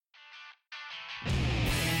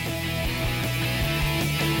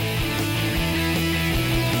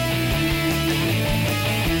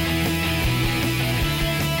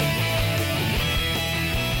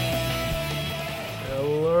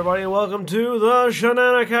everybody, and welcome to the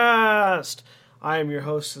Shenanicast. I am your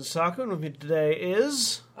host, Saku, and with me today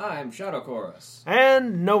is... I'm Shadow Chorus.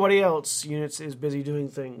 And nobody else. Units is busy doing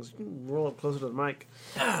things. You can roll up closer to the mic.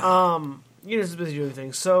 Units is busy doing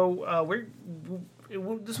things. So,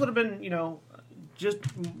 this would have been, just a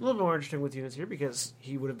little bit more interesting with Units here, because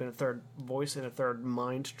he would have been a third voice and a third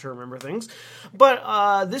mind to remember things.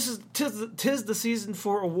 But, tis the season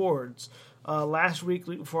for awards. Last week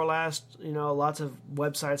before last, lots of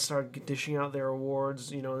websites started dishing out their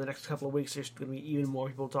awards. In the next couple of weeks, there's going to be even more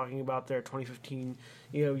people talking about their 2015,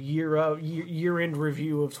 year-end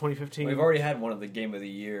review of 2015. We've already had one of the Game of the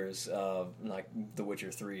Years, like The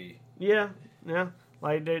Witcher 3. Yeah.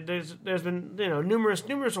 Like there's been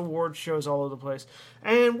numerous award shows all over the place,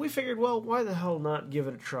 and we figured, well, why the hell not give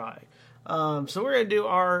it a try? So we're going to do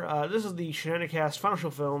our, this is the Shenanicast Final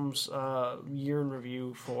Show Films year in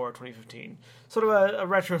review for 2015. Sort of a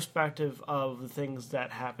retrospective of the things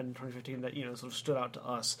that happened in 2015 that, sort of stood out to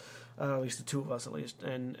us, at least the two of us at least.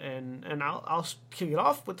 And I'll kick it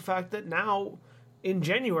off with the fact that now, in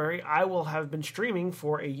January, I will have been streaming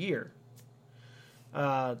for a year.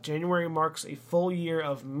 January marks a full year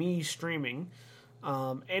of me streaming,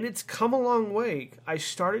 and it's come a long way. I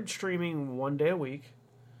started streaming one day a week.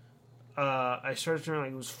 I started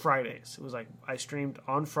streaming, it was Fridays. It was like, I streamed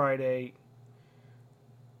on Friday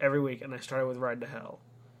every week, and I started with Ride to Hell.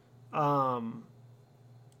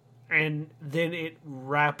 And then it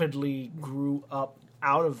rapidly grew up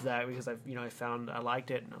out of that, because I found I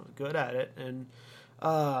liked it, and I was good at it, and,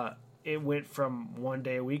 it went from 1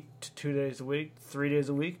 day a week to 2 days a week, 3 days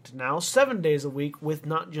a week, to now 7 days a week with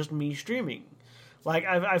not just me streaming. Like,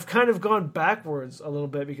 I've kind of gone backwards a little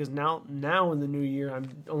bit, because now in the new year,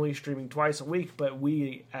 I'm only streaming twice a week, but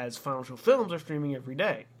we, as Final Show Films, are streaming every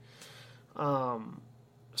day.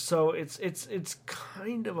 So it's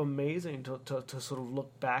kind of amazing to sort of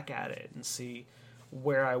look back at it and see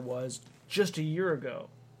where I was just a year ago.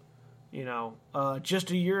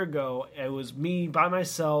 Just a year ago, it was me by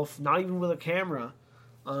myself, not even with a camera,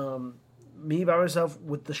 me by myself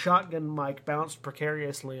with the shotgun mic bounced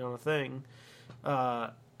precariously on a thing,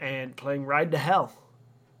 and playing Ride to Hell.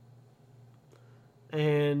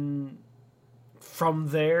 And from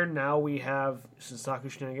there, now we have Saku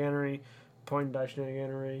Shenaniganery, Point and Die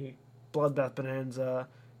Shenaniganery, Bloodbath Bonanza,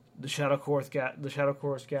 the Shadow Chorus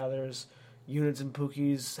Gathers, Units and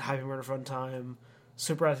Pookie's Happy Murder Fun Time,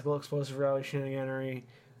 Super Ethical Explosive Rally Shenaniganery,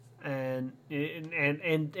 and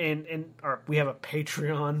we have a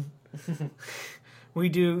Patreon. We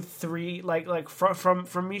do three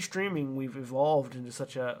from me streaming. We've evolved into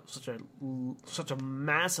such a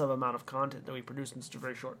massive amount of content that we produce in such a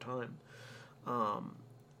very short time.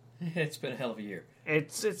 It's been a hell of a year.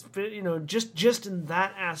 It's been just in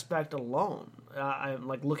that aspect alone. I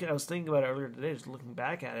was thinking about it earlier today, just looking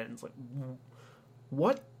back at it, and it's like,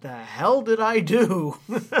 what the hell did I do?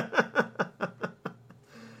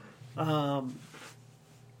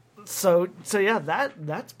 So yeah,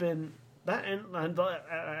 that's been. That and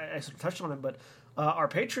I sort of touched on it, but our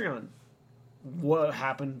Patreon, what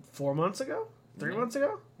happened 4 months ago, 3 months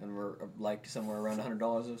ago, and we're like somewhere around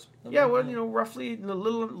 $100. Yeah, well, roughly a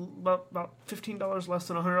little about $15 less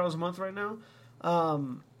than $100 a month right now.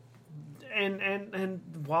 And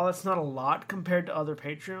while it's not a lot compared to other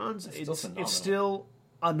Patreons, it's still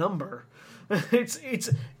a number.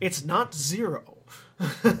 It's not zero.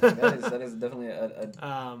 that is definitely a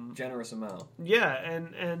generous amount. Yeah,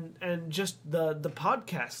 and just the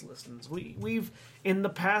podcast listens. We've in the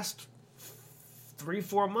past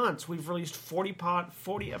 3-4 months we've released 40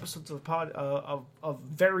 episodes of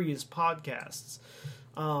various podcasts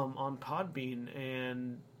on Podbean,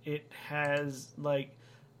 and it has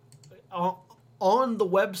on the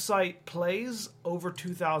website plays over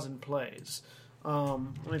 2,000 plays. Let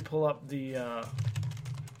me pull up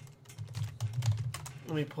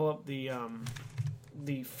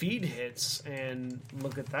the feed hits and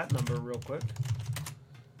look at that number real quick,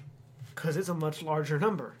 because it's a much larger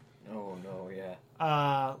number. Oh no, yeah.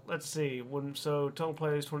 Let's see. Total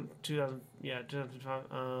plays 2000. Yeah,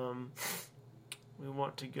 2005. We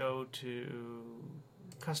want to go to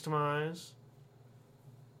customize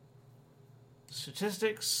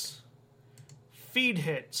statistics, feed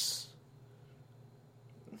hits.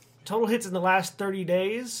 Total hits in the last 30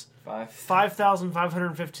 days.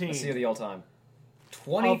 5,515. Let's see the all-time.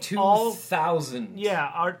 22,000. Yeah,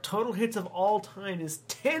 our total hits of all time is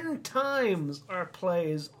 10 times our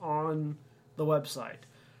plays on the website.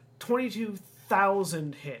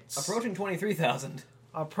 22,000 hits. Approaching 23,000.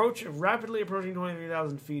 Rapidly approaching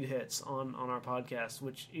 23,000 feed hits on our podcast,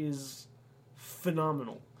 which is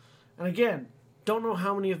phenomenal. And again, Don't know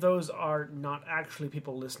how many of those are not actually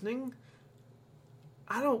people listening.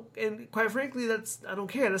 And quite frankly, I don't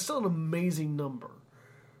care. That's still an amazing number.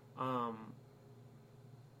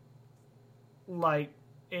 Like,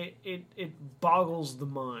 it boggles the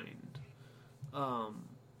mind.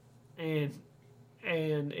 And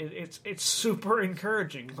it's super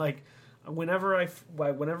encouraging. Like, whenever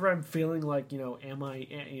I'm feeling like, am I,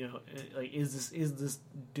 like, is this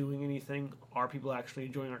doing anything? Are people actually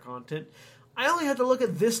enjoying our content? I only have to look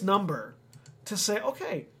at this number to say,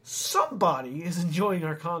 okay, somebody is enjoying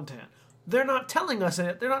our content. They're not telling us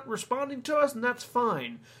it. They're not responding to us, and that's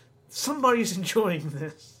fine. Somebody's enjoying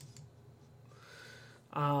this.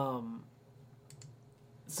 So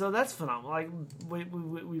that's phenomenal. Like,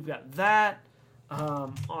 we've got that.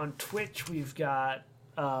 On Twitch, we've got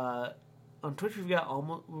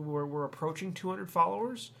almost, we're approaching 200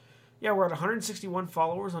 followers. Yeah, we're at 161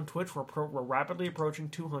 followers on Twitch. We're rapidly approaching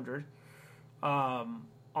 200. On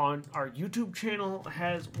our YouTube channel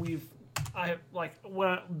at the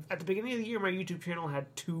beginning of the year, my YouTube channel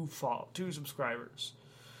had 2 subscribers.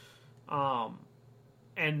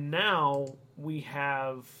 And now we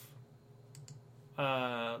have,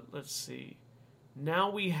 let's see,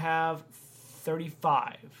 now we have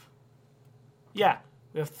 35. Yeah,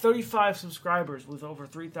 we have 35 subscribers with over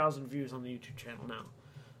 3,000 views on the YouTube channel now.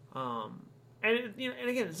 And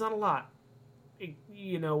again, it's not a lot.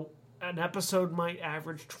 An episode might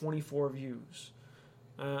average 24 views.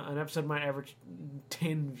 An episode might average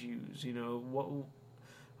 10 views.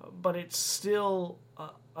 But it's still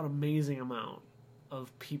an amazing amount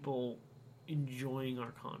of people enjoying our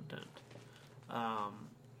content.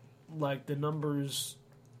 Like, the numbers,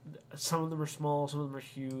 some of them are small, some of them are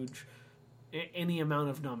huge. Any amount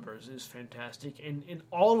of numbers is fantastic. And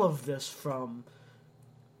all of this from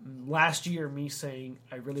last year, me saying,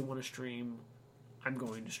 I really want to stream, I'm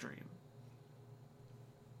going to stream.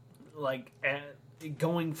 Like,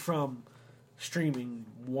 going from streaming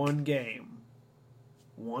one game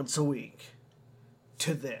once a week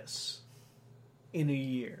to this in a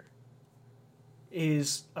year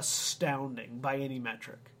is astounding by any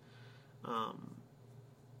metric.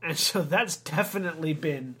 And so that's definitely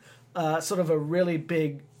been sort of a really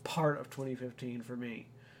big part of 2015 for me.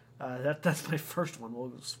 That's my first one. We'll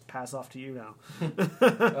just pass off to you now.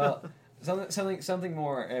 Well, something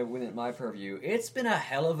more within my purview. It's been a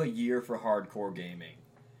hell of a year for hardcore gaming.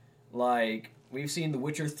 Like, we've seen The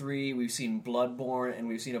Witcher 3, we've seen Bloodborne, and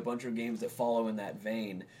we've seen a bunch of games that follow in that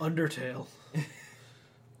vein. Undertale.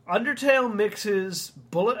 Undertale mixes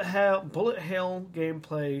bullet hell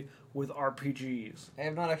gameplay with RPGs. I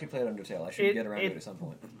have not actually played Undertale. I should get around to it at some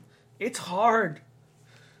point. It's hard.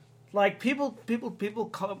 Like, people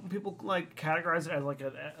like categorize it as like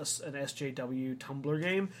an SJW Tumblr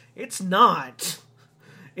game. It's not.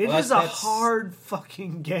 It is a hard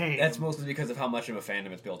fucking game. That's mostly because of how much of a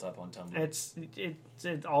fandom it's built up on Tumblr. It's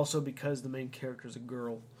also because the main character is a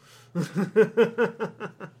girl.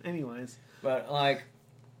 Anyways, but like,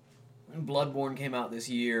 Bloodborne came out this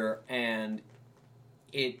year, and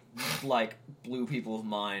it like blew people's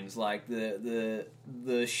minds. Like the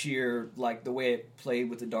sheer, like, the way it played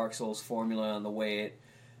with the Dark Souls formula, and the way it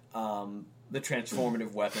the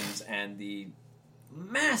transformative weapons, and the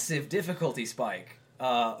massive difficulty spike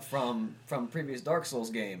from previous Dark Souls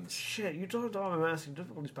games. Shit, you talked about a massive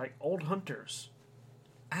difficulty spike. Old Hunters.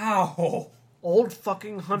 Ow. Old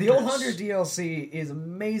fucking Hunters. The Old Hunter DLC is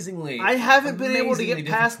amazingly. I haven't been able to get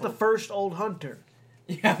past the first Old Hunter.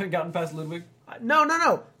 You haven't gotten past Ludwig?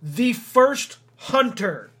 No. The first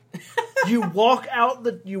Hunter. You walk out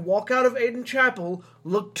of Aiden Chapel,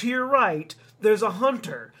 look to your right, there's a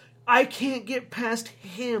Hunter. I can't get past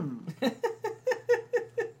him.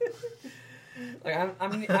 Like,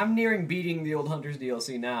 I'm nearing beating the Old Hunters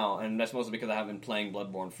DLC now, and that's mostly because I haven't been playing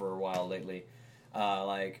Bloodborne for a while lately.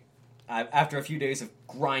 After a few days of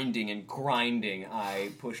grinding,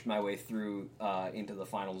 I pushed my way through into the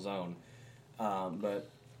final zone. But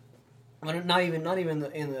not even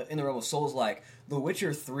in the realm of Souls. Like, The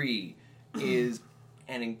Witcher 3 is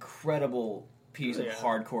an incredible piece of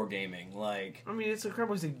hardcore gaming. Like, I mean, it's an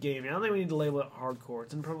incredible piece of gaming. I don't think we need to label it hardcore.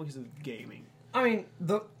 It's an incredible piece of gaming. I mean,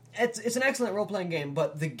 it's an excellent role-playing game,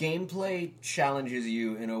 but the gameplay challenges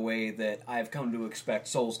you in a way that I've come to expect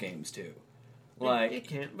Souls games to. Like, it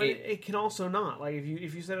can, but it can also not. Like, if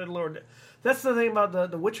you set it lower, that's the thing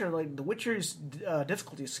about the Witcher. Like, the Witcher's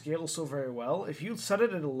difficulty scales so very well. If you set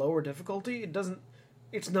it at a lower difficulty,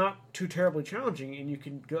 it's not too terribly challenging, and you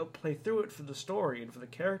can go play through it for the story and for the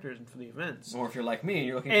characters and for the events. Or if you're like me and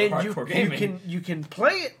you're looking for hardcore gaming, you can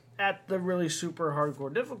play it at the really super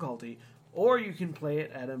hardcore difficulty, or you can play it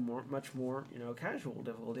at a much more casual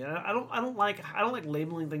difficulty. And I don't like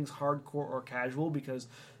labeling things hardcore or casual because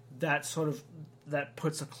that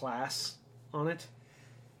puts a class on it,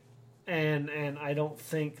 and I don't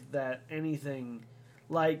think that anything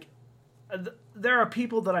like there are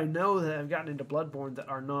people that I know that have gotten into Bloodborne that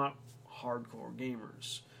are not hardcore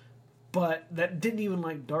gamers, but that didn't even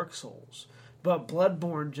like Dark Souls. But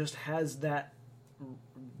Bloodborne just has that.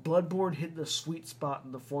 Bloodborne hit the sweet spot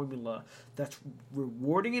in the formula that's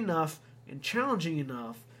rewarding enough and challenging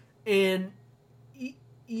enough and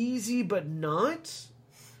easy but not,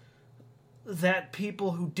 that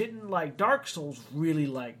people who didn't like Dark Souls really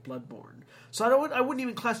like Bloodborne. So I wouldn't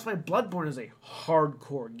even classify Bloodborne as a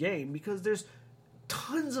hardcore game because there's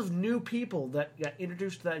tons of new people that got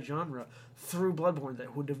introduced to that genre through Bloodborne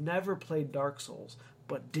that would have never played Dark Souls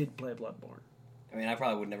but did play Bloodborne. I mean, I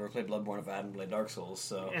probably would never play Bloodborne if I hadn't played Dark Souls,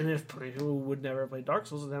 so... And if people would never play Dark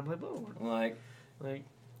Souls and then play Bloodborne.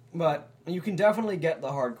 But you can definitely get the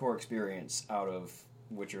hardcore experience out of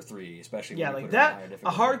Witcher 3, especially when you put that. it in higher A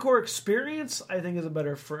difficulty. hardcore experience, I think, is a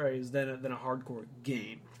better phrase than a hardcore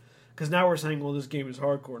game. Because now we're saying, well, this game is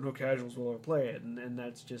hardcore, no casuals will ever play it, and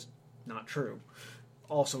that's just not true.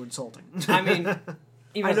 Also insulting. I mean...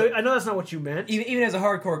 I know that's not what you meant. Even as a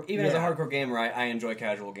hardcore gamer, I enjoy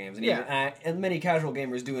casual games, and and many casual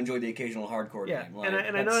gamers do enjoy the occasional hardcore game. Like,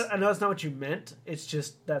 and I know that's not what you meant. It's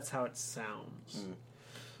just that's how it sounds.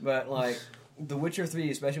 But The Witcher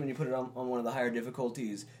 3, especially when you put it on one of the higher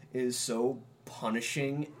difficulties, is so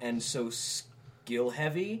punishing and so skill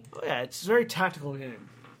heavy. Oh yeah, it's a very tactical game.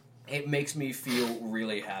 It makes me feel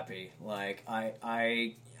really happy.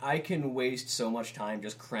 I can waste so much time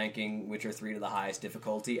just cranking Witcher 3 to the highest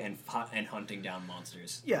difficulty and hunting down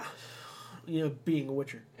monsters. Yeah. Being a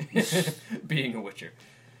Witcher. Being a Witcher.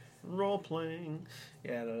 Role-playing.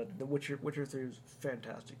 Yeah, the Witcher 3 was a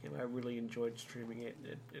fantastic game. I really enjoyed streaming it.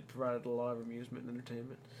 It provided a lot of amusement and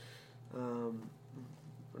entertainment.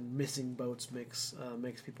 Missing boats makes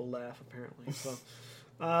people laugh, apparently. So,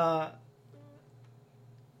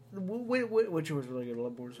 Witcher was really good.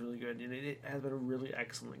 Bloodborne was really good, and it has been a really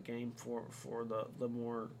excellent game for the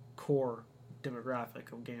more core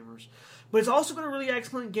demographic of gamers. But it's also been a really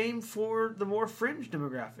excellent game for the more fringe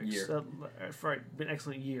demographics. Been an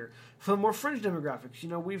excellent year for the more fringe demographics.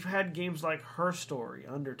 We've had games like Her Story,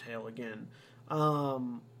 Undertale again.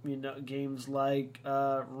 Games like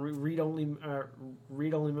Random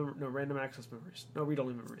Access Memories. No, Read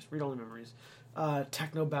Only Memories.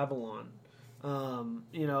 Techno Babylon.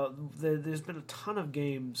 There's been a ton of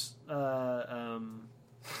games.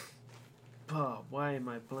 Why am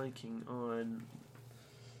I blanking on?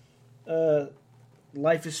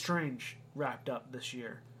 Life is Strange wrapped up this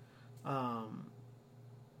year.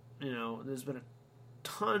 There's been a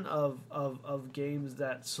ton of games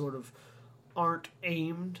that sort of aren't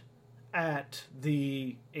aimed at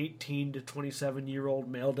the 18 to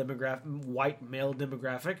 27-year-old white male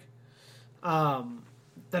demographic.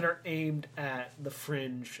 That are aimed at the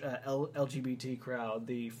fringe LGBT crowd,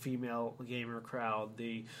 the female gamer crowd,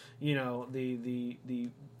 the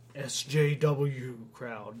SJW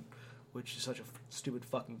crowd, which is such a stupid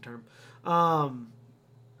fucking term.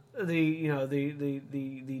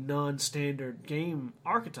 The non-standard game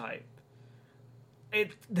archetype.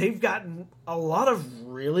 They've gotten a lot of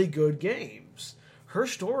really good games. Her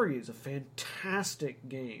Story is a fantastic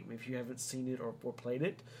game if you haven't seen it or played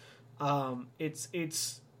it. It's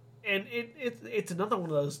another one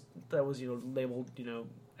of those that was labeled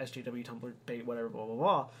SJW, Tumblr, bait, whatever, blah blah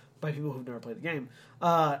blah, by people who've never played the game.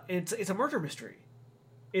 It's a murder mystery.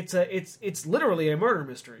 It's literally a murder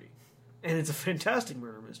mystery, and it's a fantastic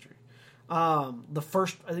murder mystery. The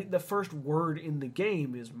first word in the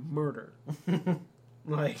game is murder,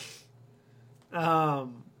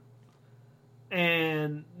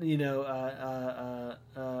 and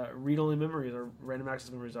Read Only Memories or Random Access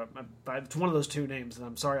Memories. It's one of those two names, and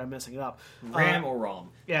I'm sorry I'm messing it up. RAM or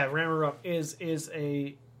ROM? Yeah, RAM or ROM is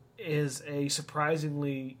a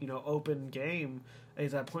surprisingly open game.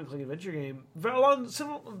 It's a point-and-click adventure game.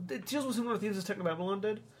 It deals with similar themes as Techno Babylon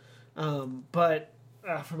did, but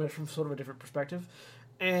from sort of a different perspective.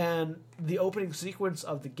 And the opening sequence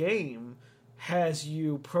of the game has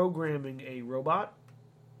you programming a robot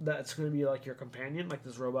that's going to be like your companion, like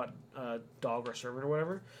this robot dog or servant or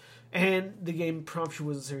whatever. And the game prompts you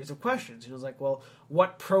with a series of questions. It's like, well,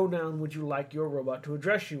 what pronoun would you like your robot to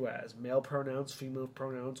address you as? Male pronouns, female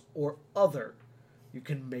pronouns, or other? You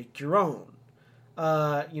can make your own.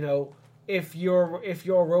 If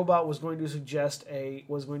your robot was going to suggest a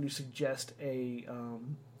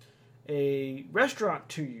restaurant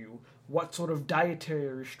to you, what sort of dietary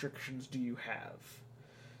restrictions do you have?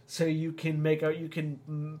 So you can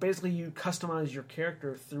basically you customize your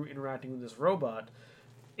character through interacting with this robot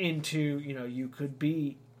into, you could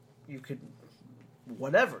be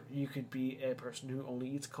whatever. You could be a person who only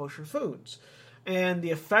eats kosher foods. And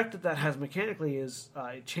the effect that has mechanically is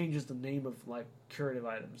it changes the name of like curative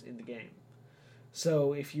items in the game.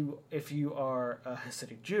 So if you are a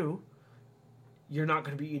Hasidic Jew, you're not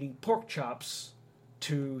going to be eating pork chops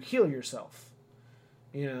to heal yourself,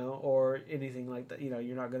 or anything like that.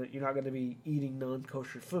 You're not going to be eating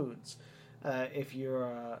non-kosher foods. If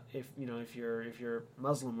you're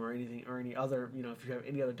Muslim or anything or any other, if you have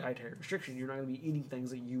any other dietary restriction, you're not going to be eating things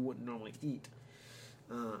that you wouldn't normally eat.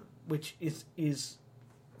 Which is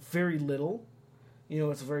very little,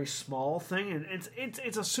 it's a very small thing, and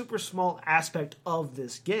it's a super small aspect of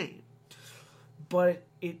this game, but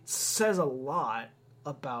it says a lot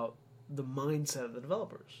about the mindset of the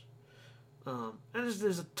developers. And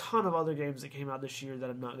there's a ton of other games that came out this year that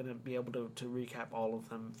I'm not going to be able to recap all of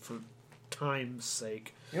them for time's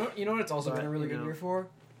sake. You know what it's also been a really good year for?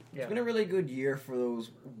 Yeah. It's been a really good year for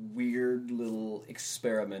those weird little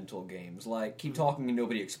experimental games, like Keep Talking and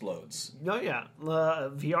Nobody Explodes. Oh yeah,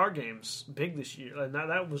 VR games big this year, and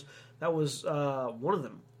that was one of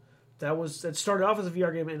them. That started off as a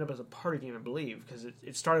VR game and ended up as a party game, I believe, because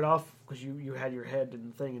it started off because you had your head in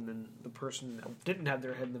the thing, and then the person that didn't have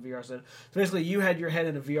their head in the VR set. So basically, you had your head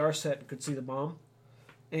in a VR set and could see the bomb,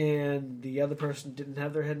 and the other person didn't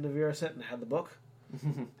have their head in the VR set and had the book.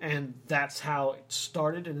 And that's how it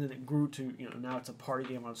started, and then it grew to, now it's a party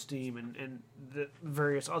game on Steam and the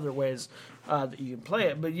various other ways that you can play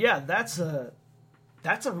it. But yeah, that's a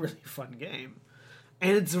really fun game,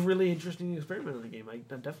 and it's a really interesting experiment in the game. I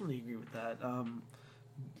definitely agree with that.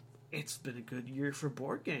 It's been a good year for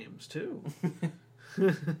board games too.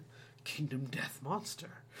 Kingdom Death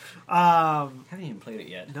Monster. Haven't even played it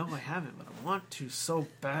yet. No, I haven't, but I want to so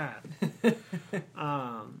bad.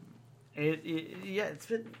 It's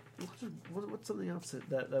been. What's something else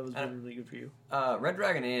that was really good for you? Red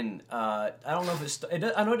Dragon Inn. I don't know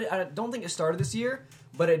if I don't think it started this year,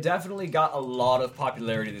 but it definitely got a lot of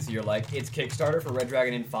popularity this year. Like its Kickstarter for Red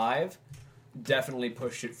Dragon Inn 5 definitely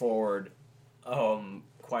pushed it forward,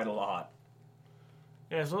 quite a lot.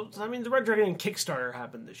 Yeah, so I mean, the Red Dragon Inn Kickstarter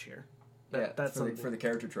happened this year. That's for the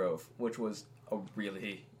character trove, which was a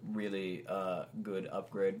really, really good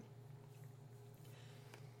upgrade.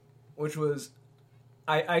 Which was,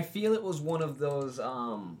 I feel it was one of those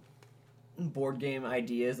board game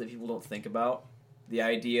ideas that people don't think about. The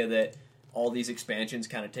idea that all these expansions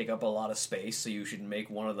kind of take up a lot of space, so you should make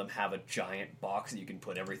one of them have a giant box that you can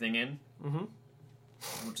put everything in. Mm-hmm.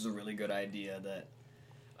 Which is a really good idea that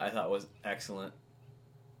I thought was excellent.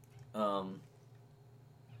 But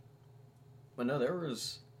no,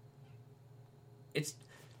 it's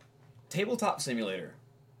Tabletop Simulator.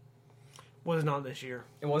 Was not this year.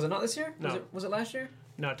 It was not this year? No. Was it last year?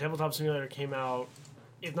 No, Tabletop Simulator came out,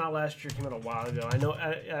 if not last year, came out a while ago. I know.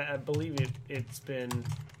 I believe it's been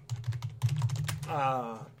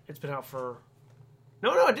out for.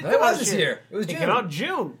 No, it didn't come out this year. It was June. It came out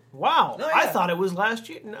June. Wow. Oh, yeah. I thought it was last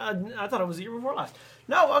year. I thought it was the year before last.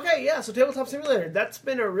 No, okay, yeah. So Tabletop Simulator, that's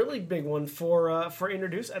been a really big one for at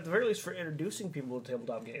the very least for introducing people to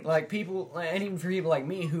tabletop games. Like people, and even for people like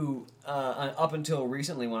me who, up until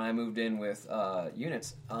recently when I moved in with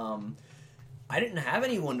units, I didn't have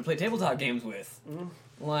anyone to play tabletop games with.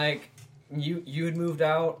 Mm-hmm. Like you had moved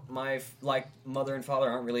out. My mother and father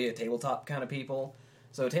aren't really a tabletop kind of people.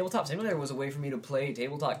 So Tabletop Simulator was a way for me to play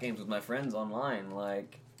tabletop games with my friends online.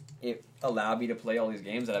 Like, it allowed me to play all these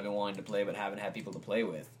games that I've been wanting to play but haven't had people to play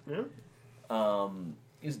with. Yeah.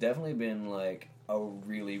 It's definitely been, like, a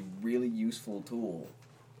really, really useful tool.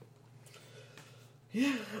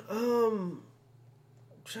 Yeah, now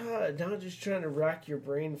just trying to rack your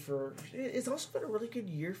brain for... It's also been a really good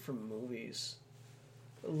year for movies.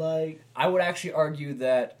 Like... I would actually argue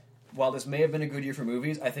that while this may have been a good year for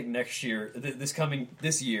movies, I think next year, this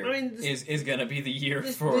year, is going to be the year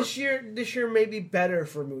for... This year may be better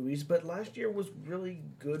for movies, but last year was really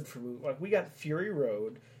good for movies. Like, we got Fury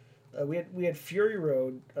Road. We had Fury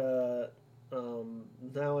Road. Now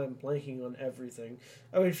I'm blanking on everything.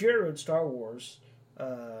 Fury Road, Star Wars.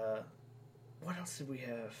 What else did we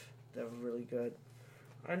have that was really good?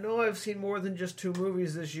 I know I've seen more than just 2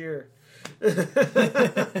 movies this year.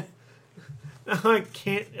 I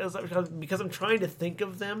can't, because I'm trying to think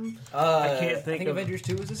of them. I can't think of... Avengers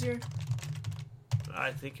 2 was this year?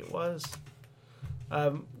 I think it was.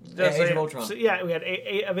 Age of Ultron. So, yeah, we had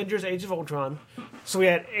Avengers Age of Ultron. So we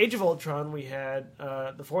had Age of Ultron, we had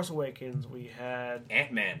The Force Awakens, we had...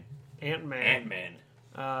 Ant-Man.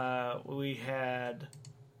 We had...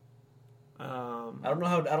 I don't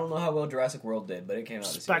know how well Jurassic World did, but it came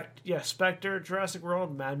out this year. Yeah, Spectre, Jurassic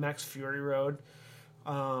World, Mad Max Fury Road.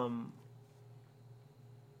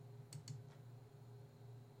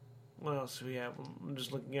 What else do we have? I'm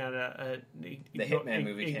just looking at the Hitman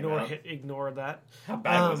movie came out. Ignore that. How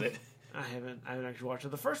bad was it? I haven't actually watched it.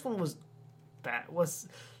 The first one was bad.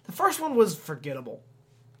 The first one was forgettable.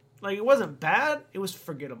 Like, it wasn't bad, it was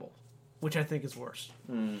forgettable, which I think is worse.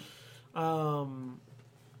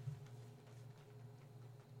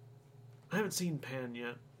 I haven't seen Pan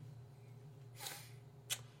yet.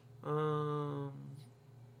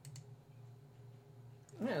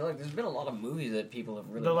 Yeah, like there's been a lot of movies that people have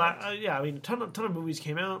really. I mean, a ton of movies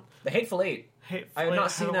came out. The Hateful Eight. I have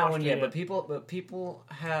not seen that one yet, but people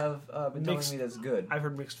have been telling me that's good. I've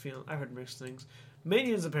heard mixed things.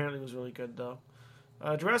 Minions apparently was really good though.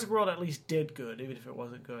 Jurassic World at least did good, even if it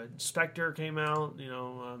wasn't good. Spectre came out.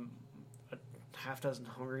 A half dozen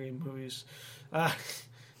Hunger Game movies.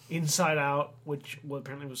 Inside Out, which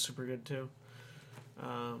apparently was super good too.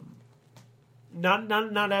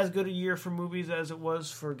 Not as good a year for movies as it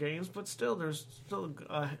was for games, but still, there's still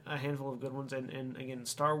a handful of good ones. And again,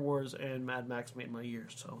 Star Wars and Mad Max made my year,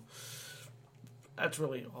 so that's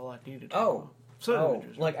really all I needed.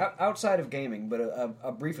 Outside of gaming, but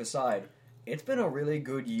a brief aside, it's been a really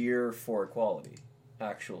good year for equality,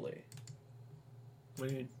 actually. What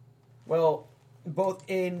do you mean? Well, both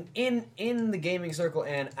in the gaming circle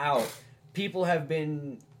and out, people have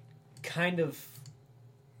been kind of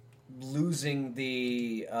losing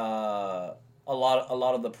the a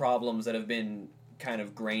lot of the problems that have been kind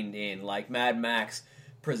of grained in. Like Mad Max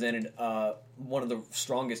presented one of the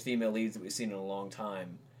strongest female leads that we've seen in a long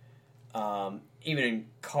time. Even in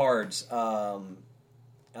Cards, what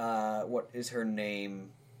is her name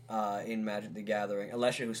in Magic the Gathering?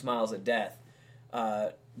 Alessia, who smiles at death.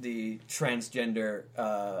 The transgender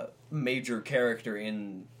major character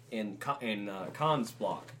in Khan's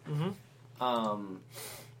block. Mm-hmm.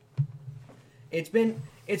 It's been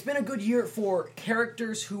a good year for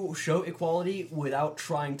characters who show equality without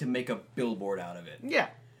trying to make a billboard out of it. Yeah,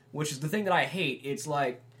 which is the thing that I hate. It's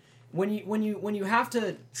like when you have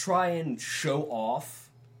to try and show off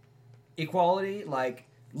equality, like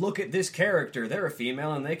look at this character, they're a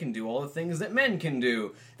female and they can do all the things that men can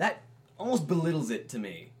do. That almost belittles it to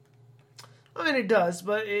me. I mean, it does,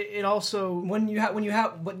 but it also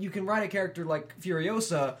but you can write a character like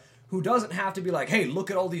Furiosa who doesn't have to be like, hey, look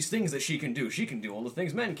at all these things that she can do. She can do all the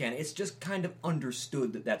things men can. It's just kind of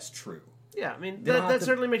understood that that's true. Yeah, I mean that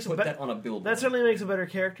certainly makes that on a billboard. That certainly makes a better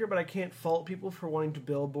character, but I can't fault people for wanting to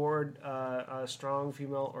billboard a strong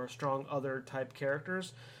female or strong other type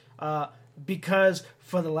characters, because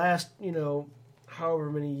for the last however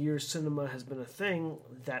many years cinema has been a thing,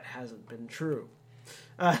 that hasn't been true.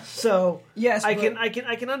 So yes, I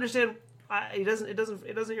can understand. It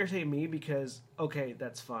doesn't irritate me because okay,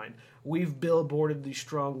 that's fine. We've billboarded the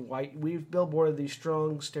strong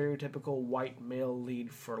stereotypical white male lead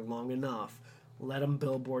for long enough. Let them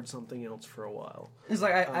billboard something else for a while. It's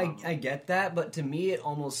like I get that, but to me it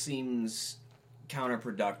almost seems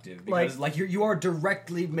counterproductive because like you are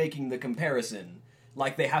directly making the comparison.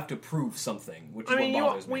 Like they have to prove something, which is what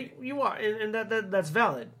bothers me. You are, and that's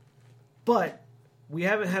valid, but we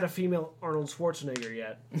haven't had a female Arnold Schwarzenegger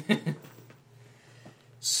yet.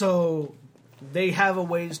 So they have a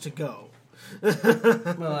ways to go.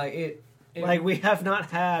 Well, we have not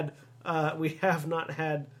had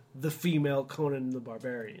the female Conan the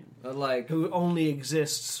Barbarian, who only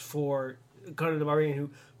exists for Conan the Barbarian,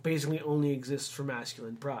 who basically only exists for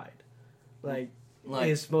masculine pride. Like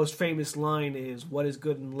his most famous line is, "What is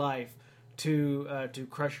good in life? To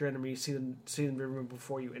crush your enemies, see them driven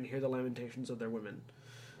before you, and hear the lamentations of their women."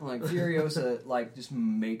 Like Furiosa, just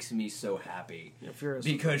makes me so happy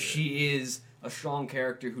because she is a strong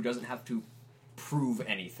character who doesn't have to prove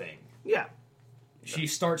anything. Yeah, she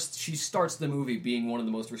starts the movie being one of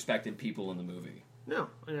the most respected people in the movie. No,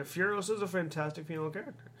 and Furiosa is a fantastic female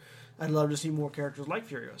character. I'd love to see more characters like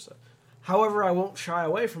Furiosa. However, I won't shy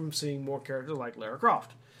away from seeing more characters like Lara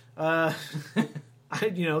Croft. That's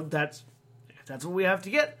what we have to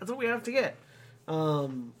get. That's what we have to get.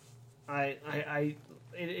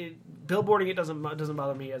 Billboarding it doesn't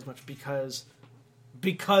bother me as much because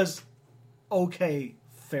okay,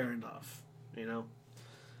 fair enough,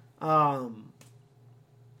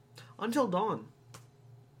 Until Dawn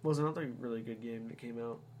was another really good game that came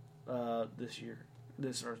out this year.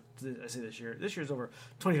 This year's over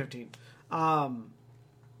 2015.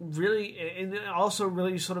 Really, and it also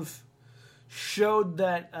really sort of showed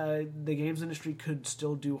that the games industry could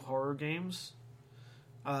still do horror games.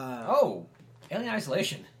 Alien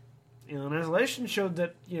Isolation. Alien Isolation showed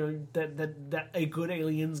that that a good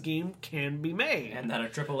Aliens game can be made, and that a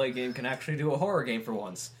AAA game can actually do a horror game for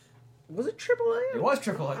once. Was it AAA? It was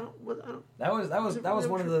AAA. That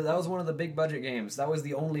was one of the big budget games. That was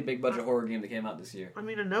the only big budget horror game that came out this year. I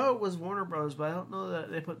mean, I know it was Warner Bros., but I don't know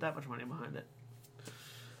that they put that much money behind it.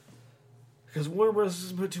 Because Warner Bros.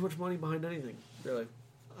 Doesn't put too much money behind anything, really.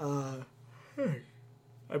 I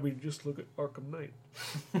mean, just look at Arkham Knight,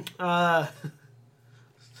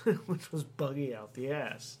 which was buggy out the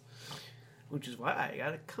ass, which is why I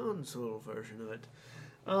got a console version of it.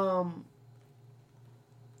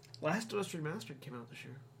 Last of Us Remastered came out this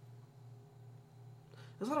year.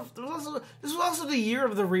 This was also the year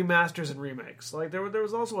of the remasters and remakes. Like there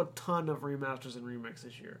was also a ton of remasters and remakes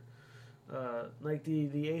this year. Like the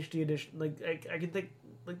HD edition. Like I can think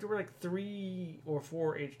like there were like 3 or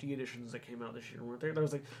 4 HD editions that came out this year. Weren't there? There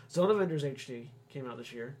was like Zone Avengers HD came out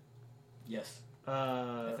this year. Yes.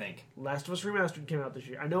 I think Last of Us Remastered came out this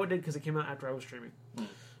year. I know it did because it came out after I was streaming.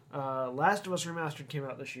 Last of Us Remastered came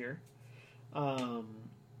out this year.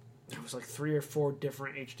 There was like 3 or 4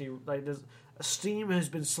 different HD. Like Steam has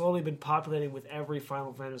slowly been populating with every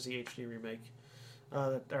Final Fantasy HD remake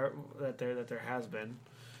that there has been,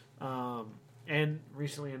 and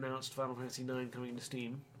recently announced Final Fantasy IX coming to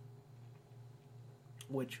Steam,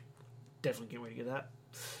 which definitely can't wait to get that.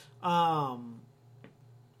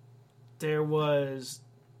 There was,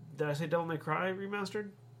 did I say Devil May Cry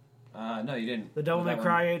remastered? No, you didn't. The Devil May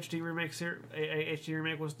Cry HD remake HD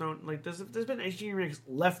remake was thrown like there's been HD remakes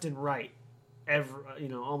left and right,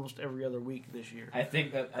 almost every other week this year. I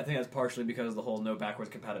think that's partially because of the whole no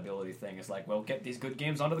backwards compatibility thing. It's like, well, get these good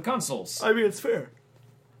games onto the consoles. I mean, it's fair.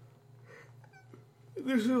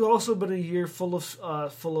 This has also been a year full of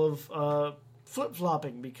flip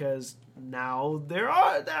flopping because now there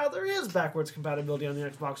is backwards compatibility on the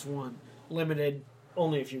Xbox One, limited.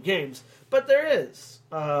 Only a few games, but there is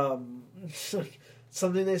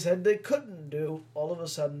something they said they couldn't do. All of a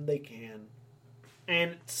sudden, they can,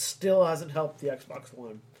 and it still hasn't helped the Xbox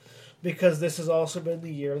One because this has also been the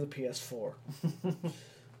year of the PS4.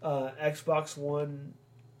 Xbox One.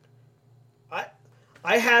 I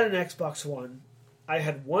had an Xbox One. I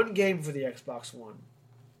had one game for the Xbox One.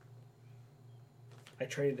 I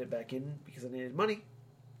traded it back in because I needed money,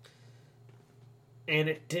 and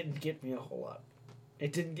it didn't get me a whole lot.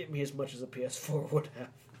 It didn't get me as much as a PS4 would have.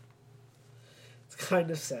 It's kind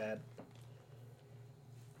of sad.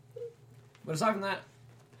 But aside from that,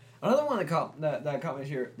 another one that caught me this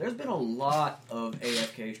year, there's been a lot of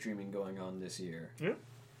AFK streaming going on this year. Yeah.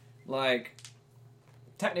 Like,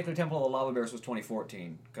 technically Temple of the Lava Bears was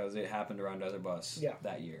 2014, because it happened around Desert Bus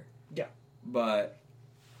that year. Yeah. But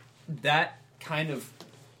that kind of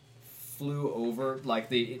flew over,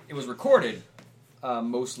 like, it was recorded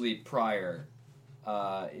mostly prior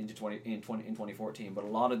in 2014, but a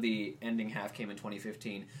lot of the ending half came in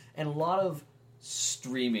 2015, and a lot of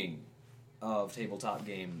streaming of tabletop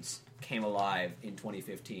games came alive in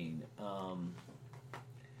 2015.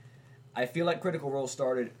 I feel like Critical Role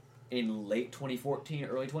started in late 2014,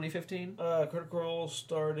 early 2015. Critical Role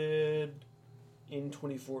started in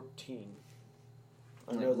 2014.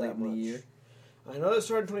 I know that much. Year. I know it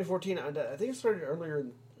started in 2014. I think it started earlier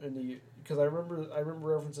in the year because I remember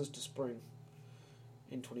references to spring.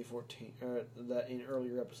 In 2014, or that in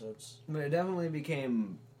earlier episodes. But it definitely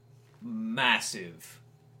became massive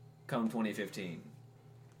come 2015.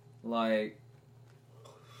 Like,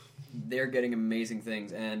 they're getting amazing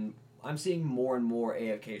things, and I'm seeing more and more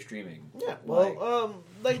AFK streaming. Yeah, well,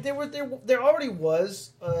 there already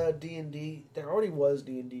was D&D. There already was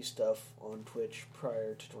D&D stuff on Twitch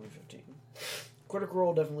prior to 2015. Critical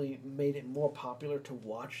Role definitely made it more popular to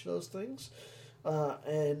watch those things.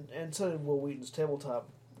 And so did Will Wheaton's Tabletop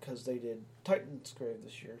because they did Titan's Grave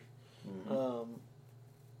this year. Mm-hmm.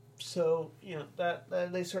 So that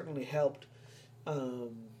they certainly helped,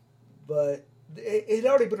 but it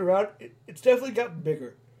already been around. It's definitely gotten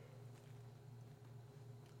bigger.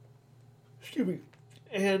 Excuse me,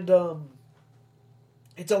 and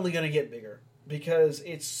it's only going to get bigger because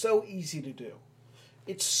it's so easy to do.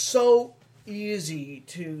 It's so easy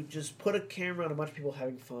to just put a camera on a bunch of people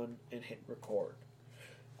having fun and hit record,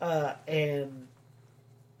 and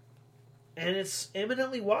it's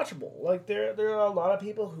eminently watchable. Like there are a lot of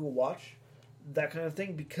people who watch that kind of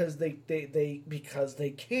thing because they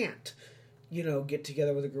can't, get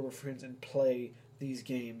together with a group of friends and play these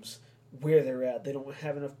games where they're at. They don't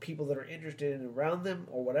have enough people that are interested in around them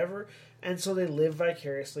or whatever, and so they live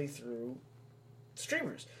vicariously through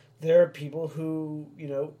streamers. There are people who,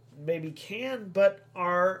 maybe can, but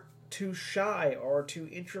are too shy or too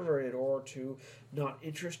introverted or too not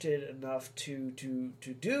interested enough to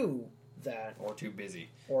do that, or too busy,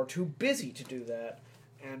 to do that,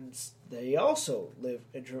 and they also live,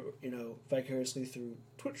 vicariously through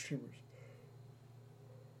Twitch streamers.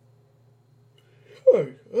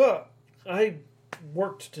 I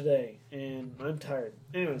worked today, and I'm tired.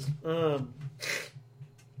 Anyways,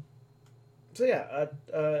 so yeah,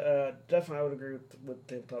 definitely I would agree with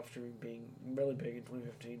tabletop streaming being really big in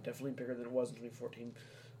 2015. Definitely bigger than it was in 2014,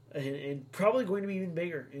 and probably going to be even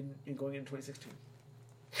bigger in going into 2016.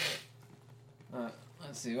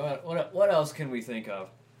 Let's see what else can we think of.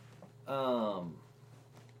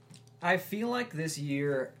 I feel like this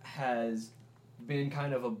year has been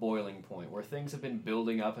kind of a boiling point where things have been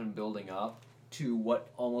building up to what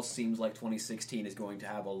almost seems like 2016 is going to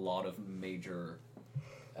have a lot of major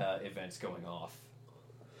events going off.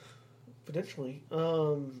 Potentially.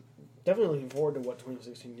 Definitely looking forward to what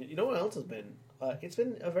 2016... You know what else has been? It's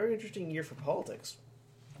been a very interesting year for politics.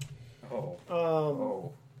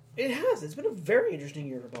 It has. It's been a very interesting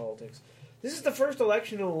year for politics. This is the first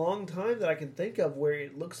election in a long time that I can think of where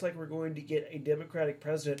it looks like we're going to get a Democratic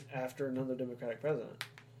president after another Democratic president.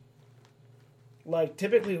 Like,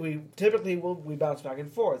 typically we bounce back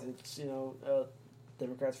and forth. It's,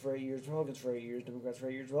 Democrats for 8 years, Republicans for 8 years, Democrats for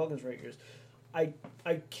 8 years, Republicans for 8 years. I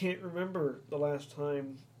can't remember the last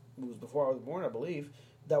time, it was before I was born, I believe,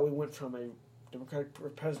 that we went from a Democratic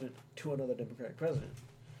president to another Democratic president.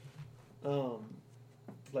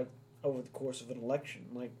 Like, over the course of an election.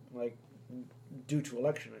 Like due to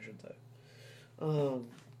election, I should say.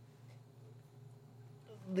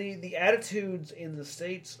 The attitudes in the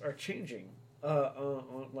states are changing.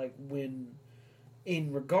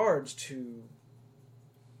 In regards to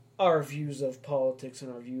our views of politics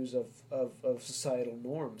and our views of societal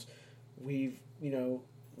norms. We've,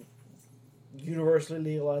 universally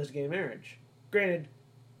legalized gay marriage. Granted,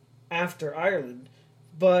 after Ireland,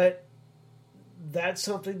 but that's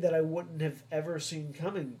something that I wouldn't have ever seen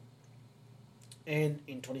coming. And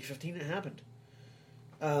in 2015 it happened.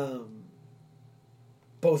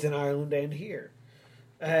 Both in Ireland and here.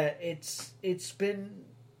 It's been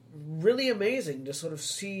really amazing to sort of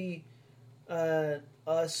see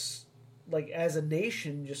us, like, as a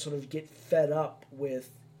nation, just sort of get fed up with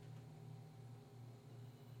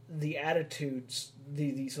the attitudes,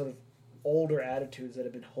 the sort of older attitudes that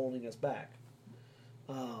have been holding us back.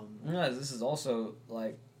 This is also,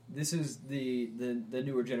 like, this is the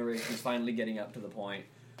newer generation is finally getting up to the point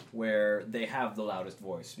where they have the loudest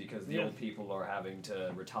voice because the old people are having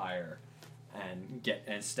to retire and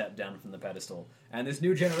step down from the pedestal. And this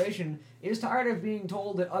new generation is tired of being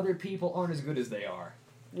told that other people aren't as good as they are.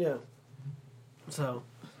 Yeah. So,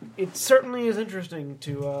 it certainly is interesting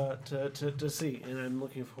to see, and I'm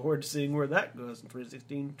looking forward to seeing where that goes in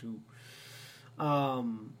 2016 too.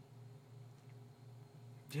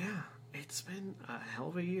 Yeah, it's been a hell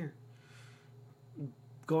of a year.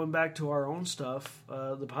 Going back to our own stuff,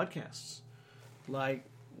 the podcasts. Like,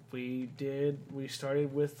 we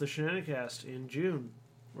started with the Shenanicast in June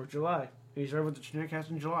or July. We started with the Shenanicast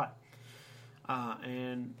in July.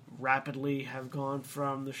 And rapidly have gone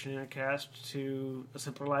from the Shenanicast to A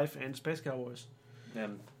Simpler Life and Space Cowboys.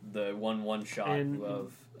 And the one shot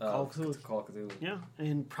of Call of Cthulhu. Call of Cthulhu. Yeah,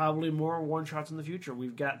 and probably more one-shots in the future.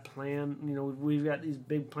 We've got we've got these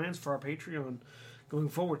big plans for our Patreon going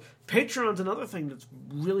forward. Patreon's another thing that's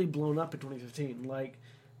really blown up in 2015. Like,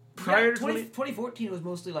 prior to 2014, it was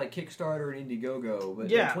mostly like Kickstarter and Indiegogo, but in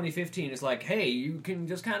 2015, it's like, hey, you can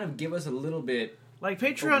just kind of give us a little bit. Like,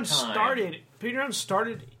 Patreon started,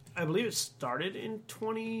 I believe it started in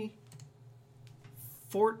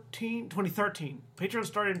 2013. Patreon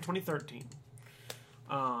started in 2013.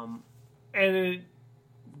 And it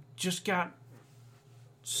just got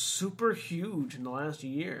super huge in the last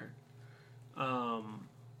year.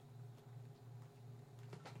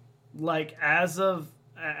 Like, as of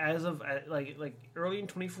early in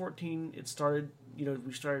 2014, it started,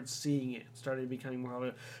 we started seeing it. It started becoming more of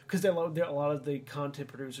a, because a lot of the content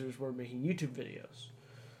producers were making YouTube videos.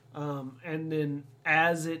 And then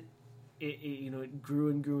as it grew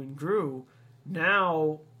and grew and grew,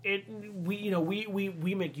 now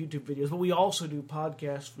we make YouTube videos, but we also do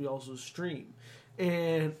podcasts, we also stream.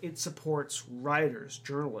 And it supports writers,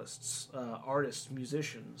 journalists, artists,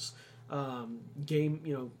 musicians,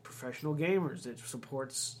 professional gamers. It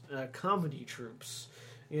supports comedy troupes.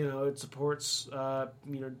 It supports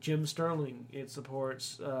Jim Sterling. It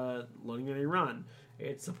supports Loading Ready Run.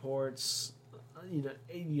 It supports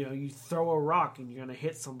you throw a rock and you're going to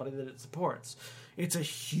hit somebody that it supports. It's a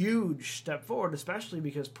huge step forward, especially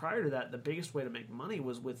because prior to that, the biggest way to make money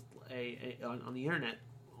was with on the internet,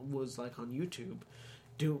 was like on YouTube,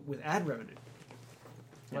 with ad revenue.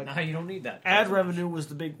 Like, now you don't need that. Ad revenue was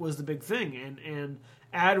the big thing, and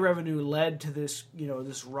ad revenue led to this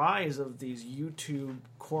this rise of these YouTube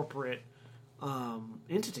corporate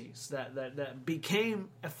entities that became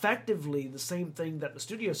effectively the same thing that the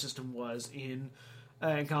studio system was in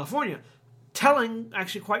California.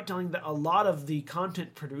 Quite telling that a lot of the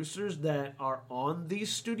content producers that are on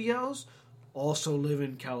these studios also live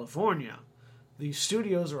in California. These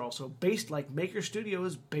studios are also based, like Maker Studio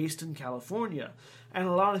is based in California. And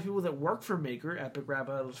a lot of people that work for Maker, Epic Rap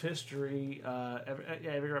Battles of History,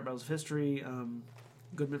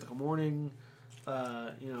 Good Mythical Morning,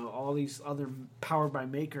 all these other powered by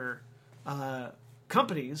Maker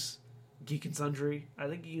companies, Geek and Sundry. I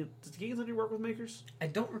think does Geek and Sundry work with Makers? I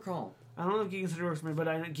don't recall. I don't know if Geek and Sundry works with me, but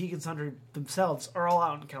I know Geek and Sundry themselves are all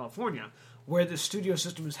out in California, where the studio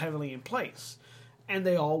system is heavily in place. And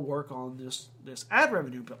they all work on this ad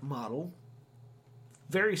revenue model,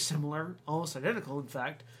 very similar, almost identical, in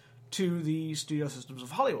fact, to the studio systems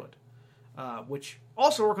of Hollywood, which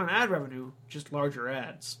also work on ad revenue, just larger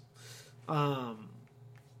ads. And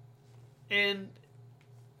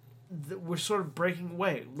we're sort of breaking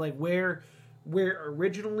away, like where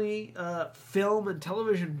originally film and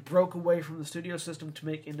television broke away from the studio system to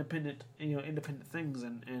make independent things,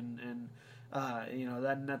 and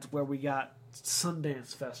that's where we got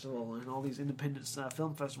Sundance Festival and all these independent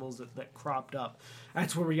film festivals that cropped up.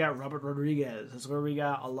 That's where we got Robert Rodriguez. That's where we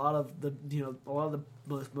got a lot of the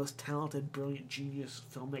most talented, brilliant, genius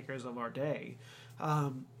filmmakers of our day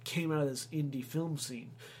came out of this indie film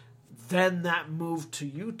scene. Then that moved to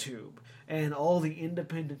YouTube, and all the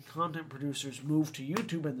independent content producers moved to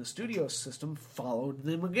YouTube, and the studio system followed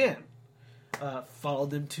them again. Followed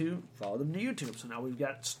them to YouTube. So now we've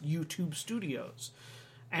got YouTube studios.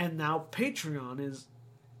 And now Patreon is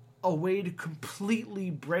a way to completely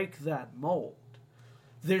break that mold.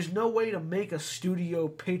 There's no way to make a studio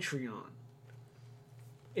Patreon.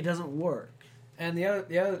 It doesn't work. And the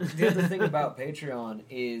other thing about Patreon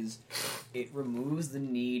is it removes the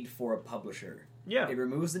need for a publisher. Yeah. It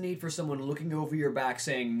removes the need for someone looking over your back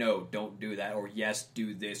saying, no, don't do that, or yes,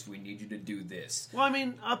 do this, we need you to do this. Well, I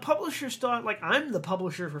mean, a publisher still, like, I'm the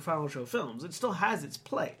publisher for Final Show Films. It still has its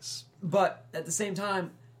place. But at the same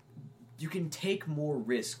time, you can take more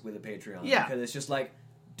risk with a Patreon. Yeah. Because it's just like,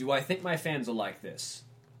 do I think my fans will like this?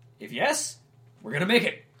 If yes, we're going to make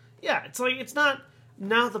it. Yeah, it's like, it's not...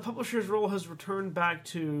 Now the publisher's role has returned back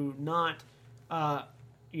to not,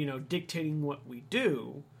 dictating what we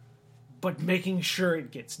do, but making sure it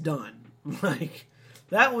gets done. Like,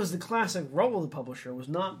 that was the classic role of the publisher, was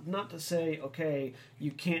not to say, okay, you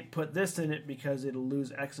can't put this in it because it'll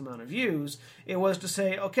lose X amount of views. It was to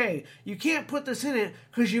say, okay, you can't put this in it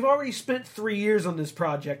because you've already spent 3 years on this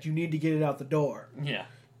project. You need to get it out the door. Yeah.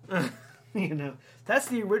 That's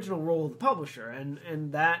the original role of the publisher,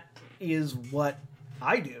 and that is what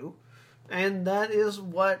I do, and that is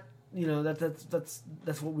what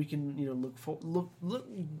that's what we can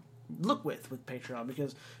look with Patreon,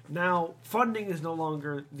 because now funding is no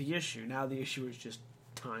longer the issue. Now the issue is just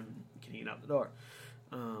time getting it out the door.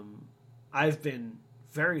 I've been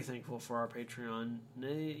very thankful for our Patreon.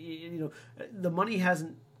 The money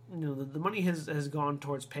hasn't. The money has gone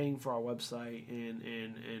towards paying for our website and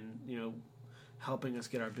helping us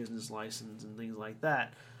get our business license and things like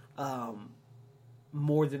that.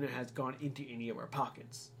 More than it has gone into any of our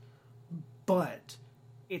pockets. But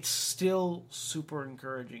it's still super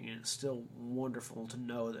encouraging, and it's still wonderful to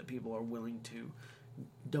know that people are willing to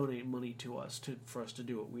donate money to us for us to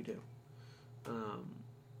do what we do.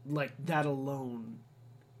 Like, that alone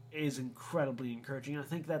is incredibly encouraging. I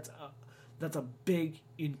think that's a big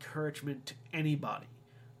encouragement to anybody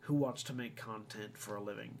who wants to make content for a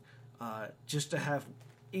living. Just to have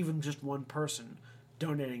even just one person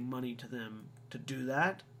donating money to them to do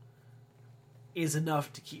that is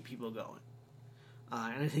enough to keep people going.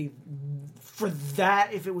 And I think for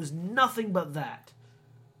that, if it was nothing but that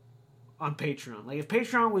on Patreon, like if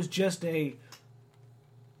Patreon was just you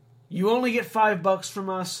only get $5 from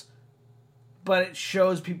us, but it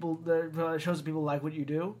shows people that people like what you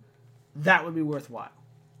do, that would be worthwhile.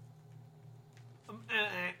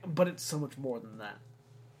 But it's so much more than that,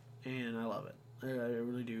 and I love it. I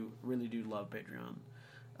really do love Patreon.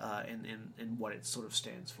 And what it sort of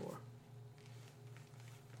stands for.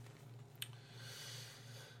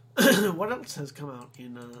 What else has come out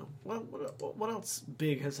in? What else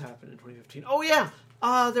big has happened in 2015? Oh yeah,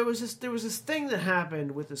 there was this thing that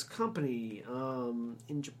happened with this company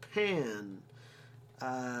in Japan.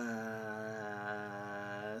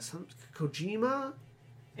 Some Kojima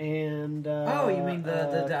and you mean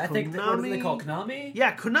the I think Konami? what are they called, Konami?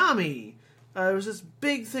 Yeah, Konami. There was this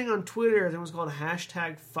big thing on Twitter that was called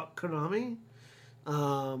hashtag Fuck Konami.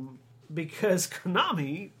 Because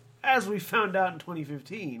Konami, as we found out in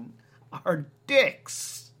 2015, are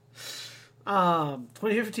dicks.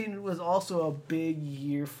 2015 was also a big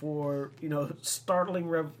year for, startling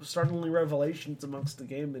revelations amongst the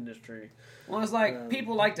game industry. Well, it's like,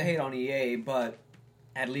 people like to hate on EA, but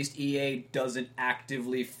at least EA doesn't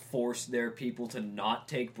actively force their people to not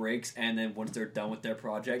take breaks, and then once they're done with their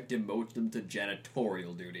project, demote them to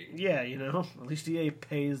janitorial duty. Yeah, at least EA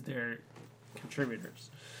pays their contributors.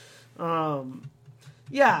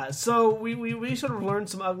 Yeah, so we sort of learned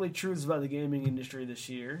some ugly truths about the gaming industry this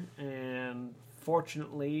year, and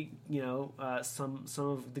fortunately, some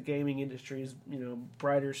of the gaming industry's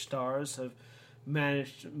brighter stars have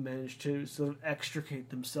managed to sort of extricate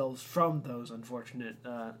themselves from those unfortunate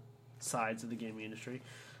sides of the gaming industry.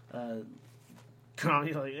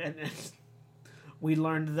 Konami, and we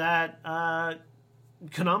learned that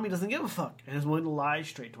Konami doesn't give a fuck and is willing to lie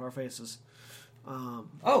straight to our faces.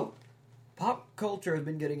 Pop culture has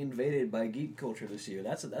been getting invaded by geek culture this year.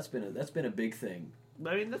 That's been a big thing.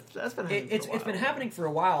 I mean, that's been happening for a while. It's been happening for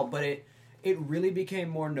a while, but it really became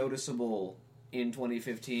more noticeable in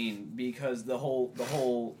 2015 because the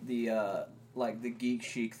geek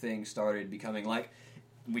chic thing started becoming like,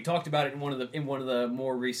 we talked about it in one of the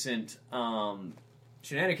more recent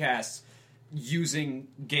Shenanicasts, using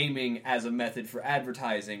gaming as a method for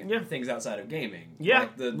advertising things outside of gaming. Yeah,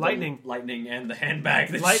 like the Lightning and the handbag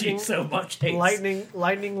that she so much hates.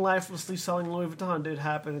 Lightning lifelessly selling Louis Vuitton did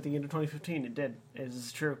happen at the end of 2015. It did. It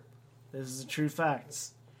is true. This is true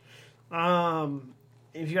facts.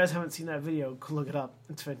 If you guys haven't seen that video, go look it up.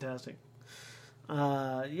 It's fantastic.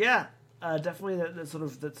 Definitely that sort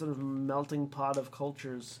of melting pot of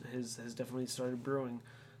cultures has definitely started brewing.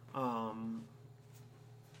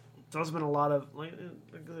 There's also been a lot of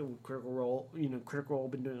Critical Role. Critical Role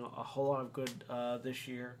been doing a whole lot of good this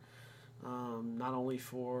year. Not only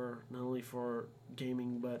for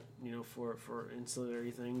gaming, but for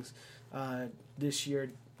ancillary things. This year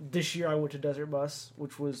I went to Desert Bus,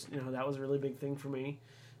 which was that was a really big thing for me.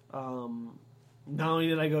 Not only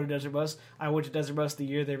did I go to Desert Bus, I went to Desert Bus the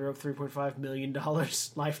year they broke $3.5 million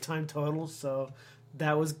lifetime total. So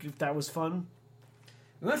that was fun.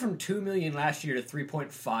 We went from $2 million last year to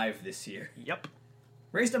 3.5 this year. Yep,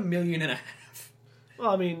 raised $1.5 million.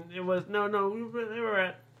 Well, I mean, it was they were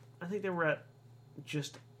at, I think they were at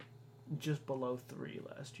just below 3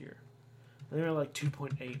 last year. They were like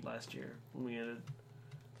 2.8 last year when we ended.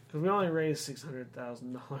 Because we only raised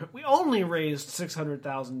 $600,000. We only raised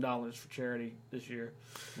 $600,000 for charity this year.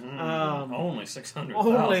 Only $600,000.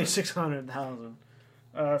 Only $600,000.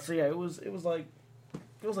 So yeah, it was like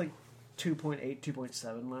 2.8,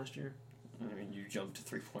 2.7 last year. I mean, you jumped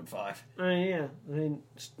to 3.5. Yeah. I mean,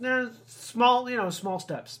 small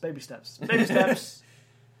steps, baby steps,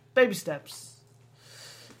 baby steps.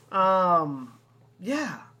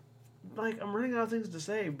 Yeah. Like, I'm running out of things to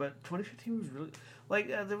say, but 2015 was really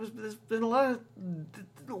there's been a lot of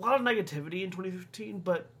negativity in 2015,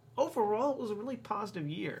 but overall it was a really positive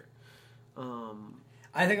year.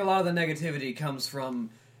 I think a lot of the negativity comes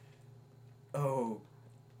from, oh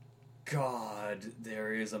God,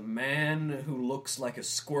 there is a man who looks like a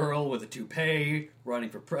squirrel with a toupee running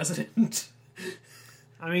for president.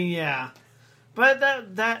 I mean, yeah, but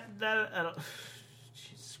that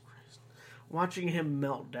Jesus Christ, watching him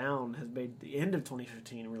melt down has made the end of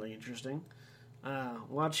 2015 really interesting.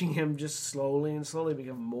 Watching him just slowly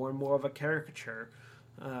become more and more of a caricature.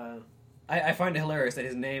 I find it hilarious that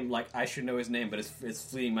his name, I should know his name, but it's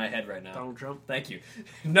fleeing my head right now. Donald Trump. Thank you.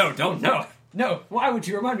 No, no. Why would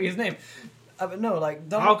you remind me his name? Donald.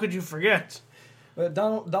 How could you forget?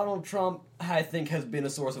 Donald Trump, I think, has been a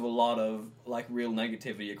source of a lot of real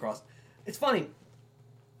negativity across. It's funny.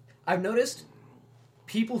 I've noticed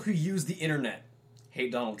people who use the internet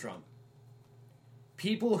hate Donald Trump.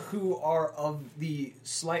 People who are of the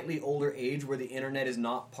slightly older age where the internet is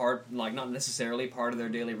not not necessarily part of their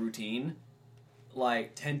daily routine,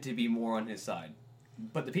 tend to be more on his side.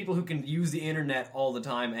 But the people who can use the internet all the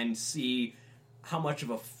time and see how much of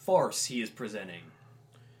a farce he is presenting.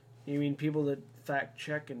 You mean people that fact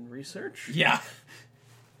check and research? Yeah.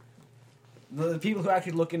 The people who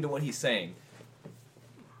actually look into what he's saying.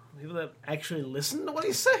 People that actually listen to what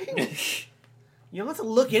he's saying? You don't have to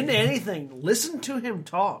look into anything. Listen to him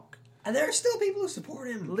talk. And there are still people who support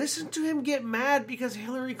him. Listen to him get mad because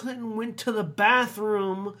Hillary Clinton went to the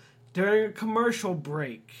bathroom during a commercial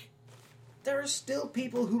break. There are still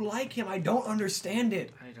people who like him. I don't understand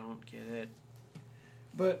it. I don't get it.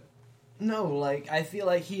 But, no, I feel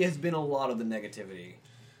like he has been a lot of the negativity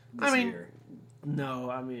this year. No,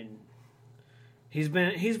 I mean... He's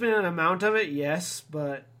been an amount of it, yes,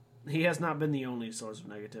 but he has not been the only source of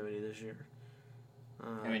negativity this year.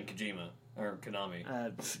 I mean, Kojima or Konami.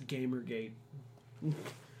 Gamergate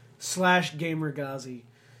 / Gamergazi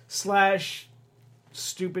 /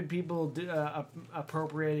 stupid people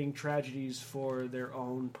appropriating tragedies for their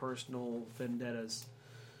own personal vendettas.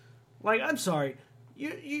 Like, I'm sorry,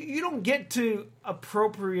 you don't get to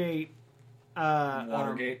appropriate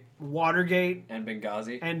Watergate and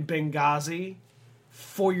Benghazi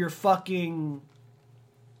for your fucking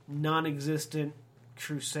non-existent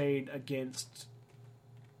crusade against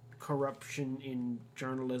corruption in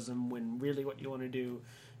journalism, when really what you want to do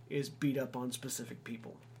is beat up on specific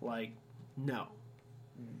people. Like, no.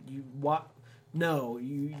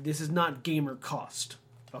 This is not gamer cost,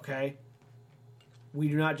 okay? We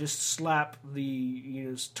do not just slap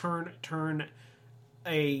turn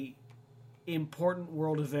a important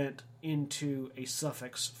world event into a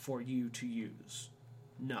suffix for you to use.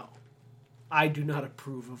 No. I do not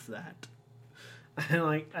approve of that.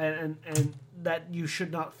 And that you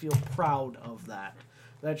should not feel proud of that.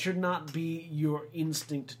 That should not be your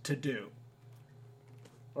instinct to do.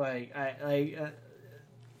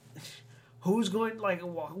 Who's going,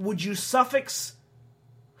 would you suffix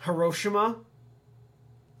Hiroshima?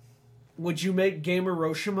 Would you make Gamer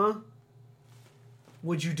Hiroshima?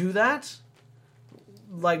 Would you do that?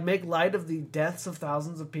 Like, make light of the deaths of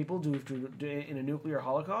thousands of people in a nuclear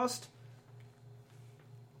holocaust?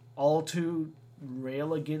 All to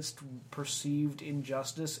rail against perceived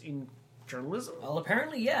injustice in journalism? Well,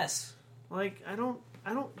 apparently, yes. Like, I don't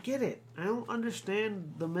get it. I don't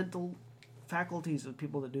understand the mental faculties of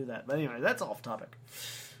people that do that. But anyway, that's off topic.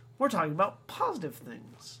 We're talking about positive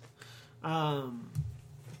things.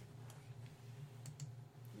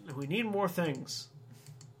 We need more things.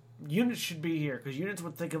 Units should be here because units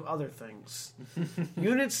would think of other things.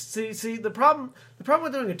 Units, see the problem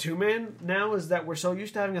with doing a 2-man now is that we're so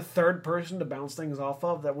used to having a third person to bounce things off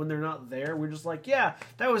of that when they're not there, we're just like, yeah,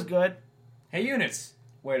 that was good. Hey, units.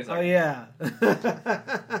 Wait a second. Oh yeah.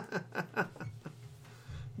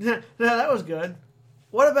 No, that was good.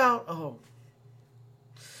 What about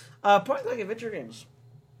point like adventure games?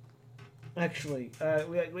 Actually,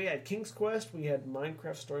 we had King's Quest, we had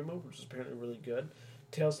Minecraft Story Mode, which is apparently really good.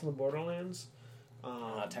 Tales from the Borderlands.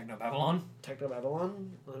 Techno Babylon.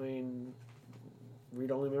 I mean,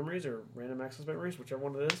 read-only memories or random access memories, whichever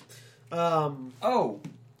one it is. Tell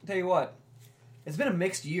you what. It's been a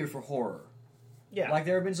mixed year for horror. Yeah. Like,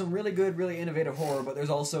 there have been some really good, really innovative horror, but there's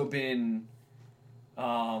also been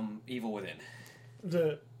Evil Within.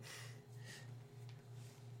 It's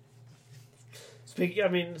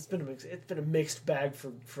been a mixed bag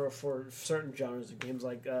for certain genres of games.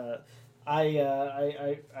 Like,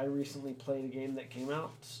 I recently played a game that came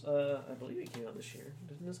out. I believe it came out this year.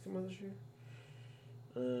 Didn't this come out this year?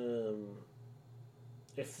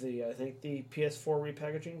 I think the PS4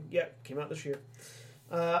 repackaging, came out this year.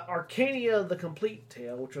 Arcania: The Complete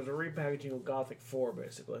Tale, which was a repackaging of Gothic 4,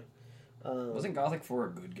 basically. Wasn't Gothic 4 a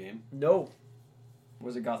good game? No.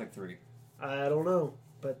 Was it Gothic 3? I don't know,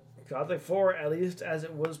 but Gothic 4, at least as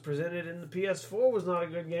it was presented in the PS4, was not a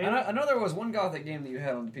good game. I know there was one Gothic game that you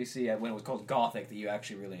had on the PC when it was called Gothic that you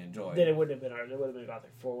actually really enjoyed. Then it wouldn't have been ours. It would have been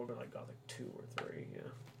Gothic 4. It would have been like Gothic 2 or 3, yeah.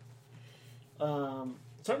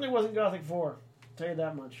 Certainly wasn't Gothic 4. I'll tell you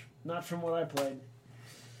that much. Not from what I played.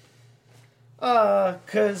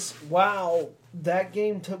 Because, wow, that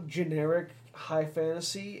game took generic high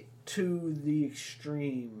fantasy to the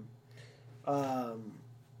extreme.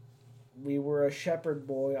 We were a shepherd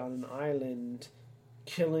boy on an island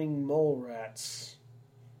killing mole rats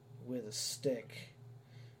with a stick.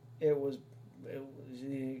 Anyways.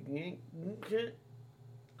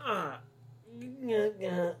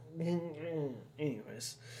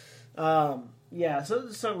 So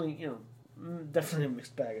it's certainly, definitely a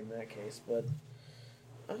mixed bag in that case, but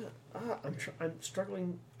I'm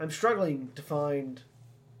struggling to find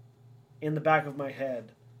in the back of my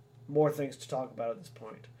head more things to talk about at this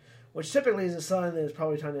point, which typically is a sign that it's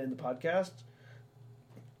probably time to end the podcast.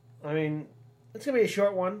 I mean, it's gonna be a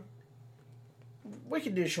short one. We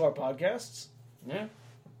can do short podcasts. Yeah.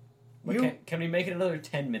 Can we make it another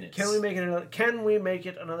 10 minutes? Can we make it another 10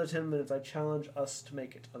 minutes? I challenge us to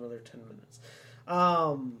make it another 10 minutes.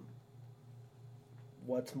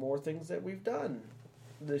 What's more things that we've done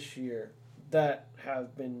this year that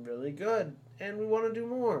have been really good and we want to do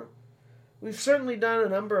more? We've certainly done a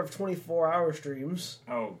number of 24-hour streams.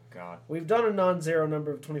 Oh, God. We've done a non-zero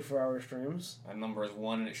number of 24-hour streams. That number is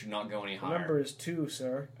 1 and it should not go any higher. The number is 2,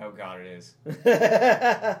 sir. Oh, God, it is.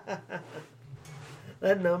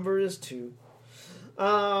 That number is 2.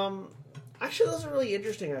 Actually, those are really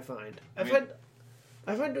interesting, I find.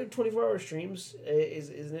 I find doing 24-hour streams is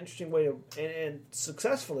an interesting way to, and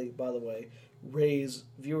successfully, by the way, raise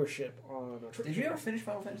viewership on our Twitch. Did you ever finish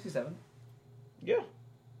Final Fantasy VII? Yeah.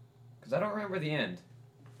 Because I don't remember the end.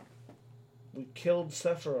 We killed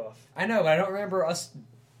Sephiroth. I know, but I don't remember us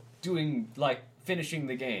finishing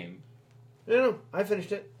the game. No, I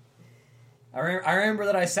finished it. I remember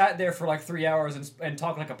that I sat there for 3 hours and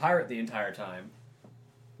talked like a pirate the entire time.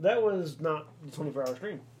 That was not the 24-hour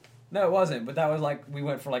stream. No, it wasn't, but that was we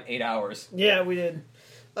went for 8 hours. Yeah, we did.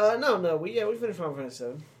 We finished Final Fantasy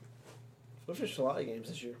VII. We finished a lot of games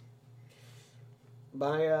this year.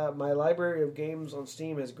 My library of games on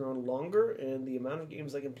Steam has grown longer, and the amount of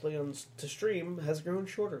games I can play to stream has grown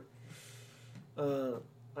shorter.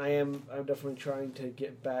 I'm definitely trying to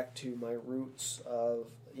get back to my roots of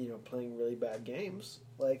playing really bad games.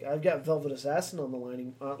 I've got Velvet Assassin on the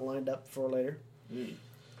lined up for later.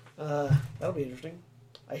 That'll be interesting.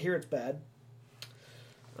 I hear it's bad.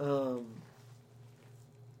 Yeah.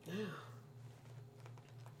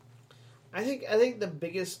 I think the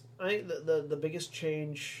biggest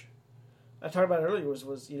change I talked about earlier was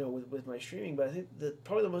with my streaming, but I think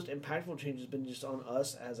probably the most impactful change has been just on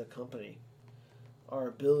us as a company, our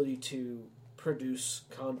ability to produce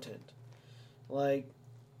content.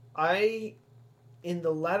 In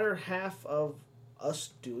the latter half of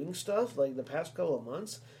us doing stuff, the past couple of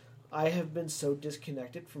months, I have been so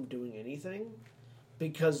disconnected from doing anything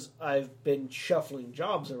because I've been shuffling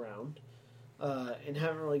jobs around and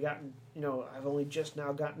haven't really gotten, I've only just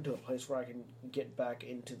now gotten to a place where I can get back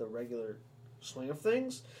into the regular swing of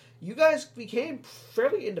things. You guys became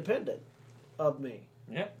fairly independent of me.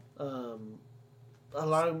 Yep.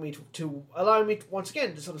 Allowing me to once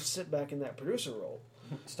again to sort of sit back in that producer role.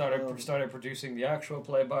 Started producing the actual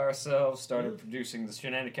play by ourselves. Started producing the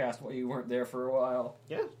Shenanicast while you weren't there for a while.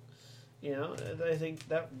 Yeah, I think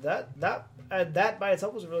that by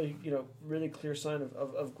itself was a really really clear sign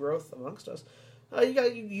of growth amongst us.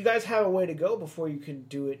 You guys have a way to go before you can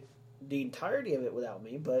do it the entirety of it without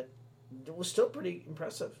me, but it was still pretty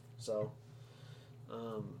impressive. So,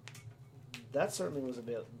 that certainly was a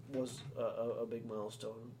big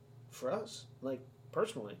milestone for us,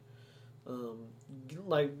 personally.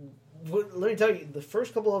 Let me tell you, the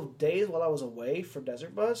first couple of days while I was away for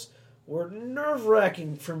Desert Bus were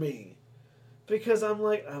nerve-wracking for me. Because I'm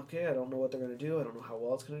okay, I don't know what they're going to do. I don't know how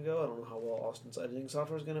well it's going to go. I don't know how well Austin's editing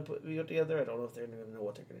software is going to be put together. I don't know if they're going to know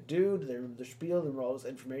what they're going to do. Do they remember their spiel? Do they remember all this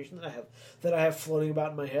information that I have floating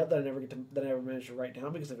about in my head that I never manage to write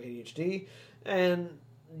down because of ADHD? And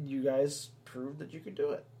you guys proved that you could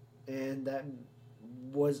do it, and that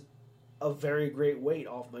was a very great weight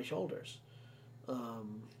off my shoulders.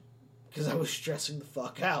 Because I was stressing the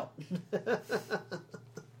fuck out. Because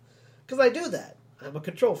I do that. I'm a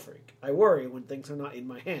control freak. I worry when things are not in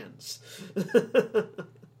my hands.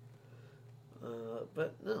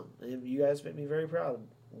 But no, you guys made me very proud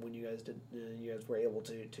when you guys did. You guys were able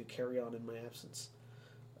to carry on in my absence.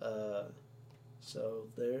 So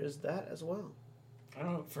there is that as well. I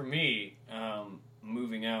don't know. For me,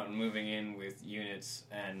 moving out and moving in with units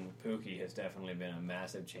and Pookie has definitely been a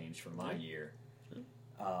massive change for my year.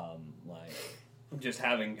 Just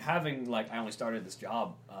having I only started this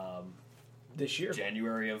job this year,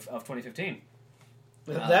 January of 2015.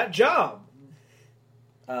 That job,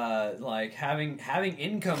 having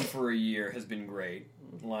income for a year has been great.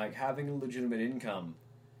 Having a legitimate income,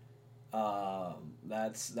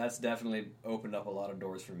 that's definitely opened up a lot of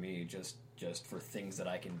doors for me. Just for things that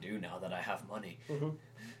I can do now that I have money. Mm-hmm.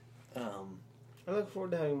 I look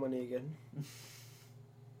forward to having money again.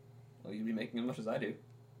 Well, you'll be making as much as I do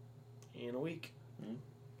in a week. Mm.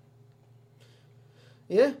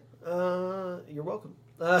 Yeah, you're welcome.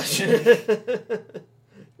 Lest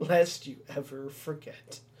you ever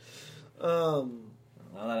forget. Now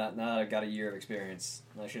that I've got a year of experience,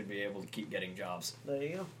 I should be able to keep getting jobs. There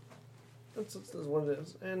you go. That's what it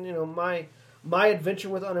is. And my adventure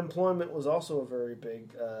with unemployment was also a very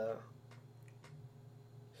big.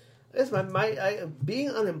 Being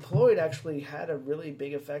unemployed actually had a really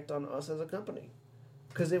big effect on us as a company,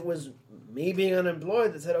 because it was me being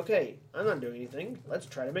unemployed that said, "Okay, I'm not doing anything. Let's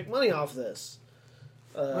try to make money off this."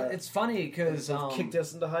 It's funny because kicked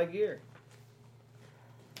us into high gear.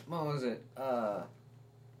 What was it?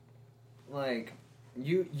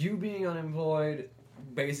 You being unemployed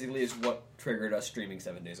basically is what triggered us streaming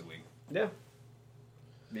 7 days a week. Yeah.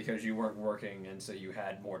 Because you weren't working, and so you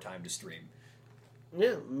had more time to stream.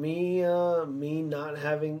 Yeah, me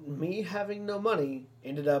having no money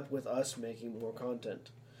ended up with us making more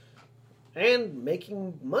content and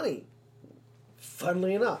making money.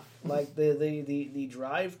 Funnily enough, the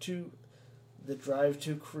drive to the drive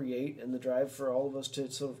to create and the drive for all of us to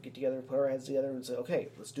sort of get together, put our heads together, and say, okay,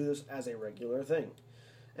 let's do this as a regular thing.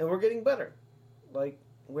 And we're getting better. Like,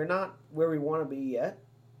 we're not where we want to be yet.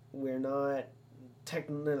 We're not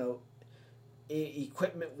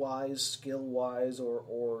equipment-wise, skill-wise,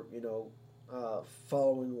 or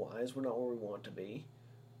following-wise. We're not where we want to be.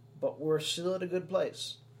 But we're still at a good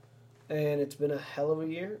place. And it's been a hell of a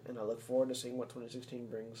year, and I look forward to seeing what 2016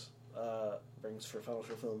 brings for Final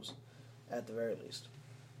Show Films, at the very least.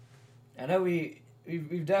 I know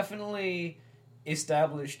we've definitely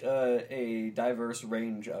established a diverse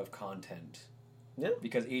range of content. Yeah.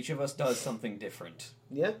 Because each of us does something different.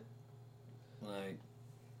 Yeah. Like,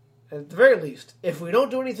 at the very least, if we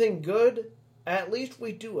don't do anything good, at least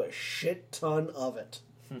we do a shit ton of it.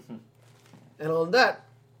 And on that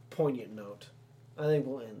poignant note, I think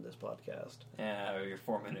we'll end this podcast. Yeah, you're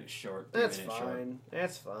 4 minutes short. That's fine.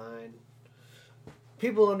 That's fine.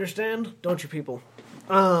 People understand, don't you people?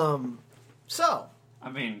 So. I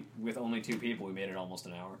mean, with only 2 people, we made it almost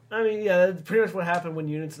an hour. I mean, yeah, that's pretty much what happened when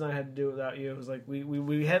Units and I had to do it without you. It was like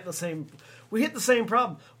we hit the same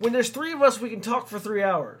problem. When there's 3 of us, we can talk for 3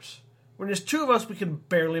 hours. When there's 2 of us, we can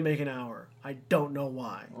barely make an hour. I don't know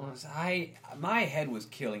why. Well, my head was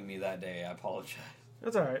killing me that day. I apologize.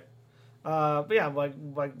 That's all right. But yeah,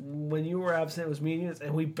 like when you were absent, it was me and Units,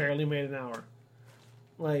 and we barely made an hour.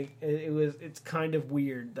 Like, it's kind of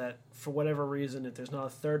weird that, for whatever reason, if there's not a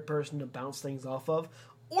third person to bounce things off of,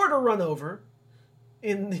 or to run over,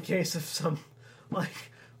 in the case of some,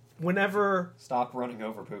 like, whenever... Stop running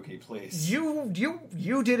over, Pookie, please. You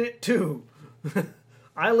did it too.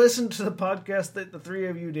 I listened to the podcast that the 3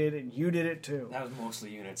 of you did, and you did it too. That was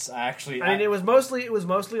mostly Units. It was mostly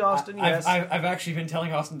Austin, yes. I've actually been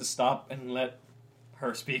telling Austin to stop and let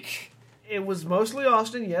her speak. It was mostly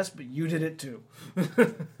Austin, yes, but you did it too.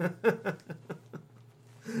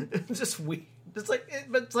 It's just weird. It's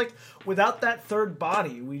like without that third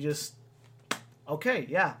body, we just okay,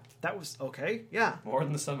 yeah, that was okay, yeah. More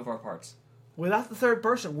than the sum of our parts. Without the third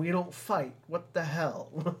person, we don't fight. What the hell?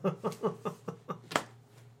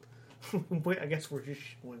 Wait, I guess we're just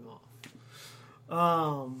showing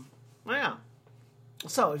off. Yeah.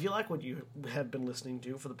 So, if you like what you have been listening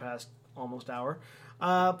to for the past almost hour,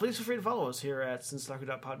 please feel free to follow us here at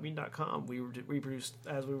sinstaku.podbean.com. We produce,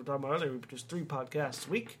 as we were talking about earlier, we produce 3 podcasts a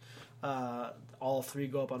week. All 3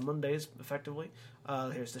 go up on Mondays, effectively.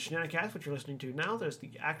 Here's the Shenanicast, which you're listening to now. There's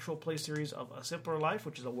the actual play series of A Simpler Life,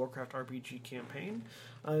 which is a Warcraft RPG campaign.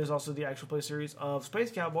 There's also the actual play series of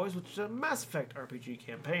Space Cowboys, which is a Mass Effect RPG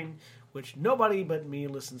campaign, which nobody but me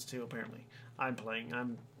listens to, apparently. I'm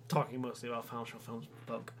talking mostly about Final Show Films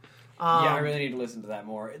folk. Yeah, I really need to listen to that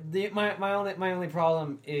more. My only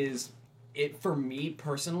problem is, for me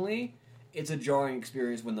personally, it's a jarring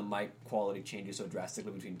experience when the mic quality changes so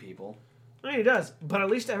drastically between people. I mean, it does, but at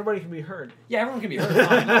least everybody can be heard. Yeah, everyone can be heard.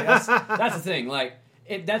 Fine. Like, that's the thing. Like,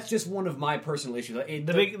 that's just one of my personal issues. The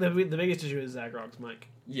biggest issue is Zagrog's mic.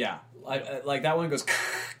 Yeah, like that one goes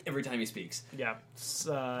every time he speaks. Yeah, it's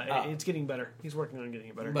getting better. He's working on getting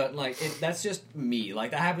it better. But like, that's just me. Like,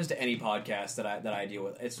 that happens to any podcast that I deal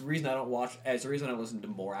with. It's the reason I don't watch. It's the reason I listen to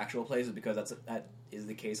more actual plays is because that is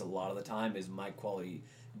the case a lot of the time. Is mic quality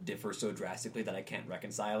differs so drastically that I can't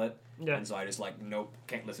reconcile it. Yeah. And so I just nope,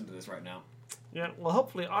 can't listen to this right now. Yeah, well,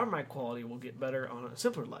 hopefully our mic quality will get better on A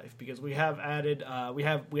Simpler Life, because we have added, we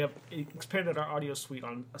have expanded our audio suite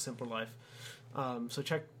on A Simpler Life. So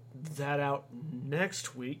check that out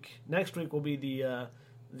next week. Next week will be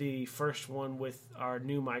the first one with our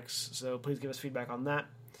new mics, so please give us feedback on that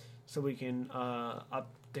so we can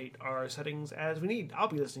update our settings as we need. I'll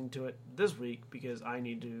be listening to it this week because I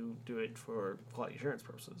need to do it for quality assurance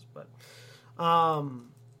purposes, but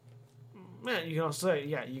man, you can also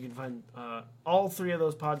you can find all 3 of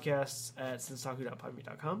those podcasts at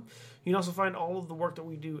sinstaku.podbean.com. You can also find all of the work that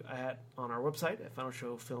we do on our website at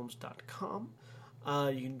finalshowfilms.com.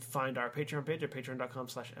 You can find our Patreon page at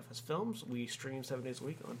patreon.com/fsfilms. We stream 7 days a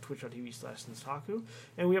week on twitch.tv/sinstaku,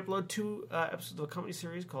 and we upload 2 episodes of a comedy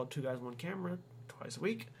series called 2 Guys, 1 Camera twice a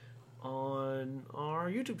week on our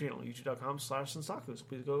YouTube channel, youtube.com/sinstaku. So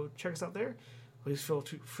please go check us out there. Please feel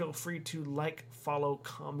free to like, follow,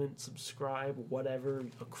 comment, subscribe, whatever,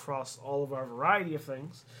 across all of our variety of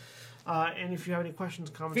things. And if you have any questions,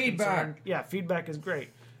 comments, concerns... Yeah, feedback is great.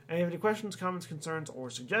 And if you have any questions, comments, concerns, or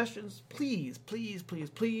suggestions, please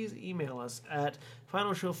email us at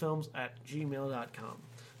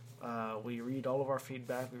finalshowfilms@gmail.com. We read all of our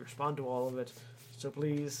feedback. We respond to all of it. So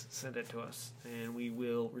please send it to us, and we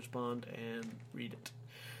will respond and read it.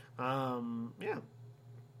 Yeah.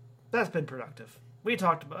 That's been productive. We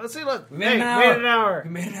talked about... Let's see, look. We made an hour. Made an hour. We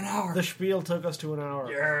made it an hour. The spiel took us to an hour.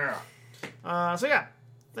 Yeah. So yeah,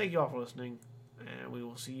 thank you all for listening, and we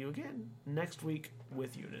will see you again next week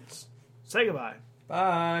with units. Say goodbye.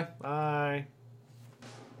 Bye. Bye.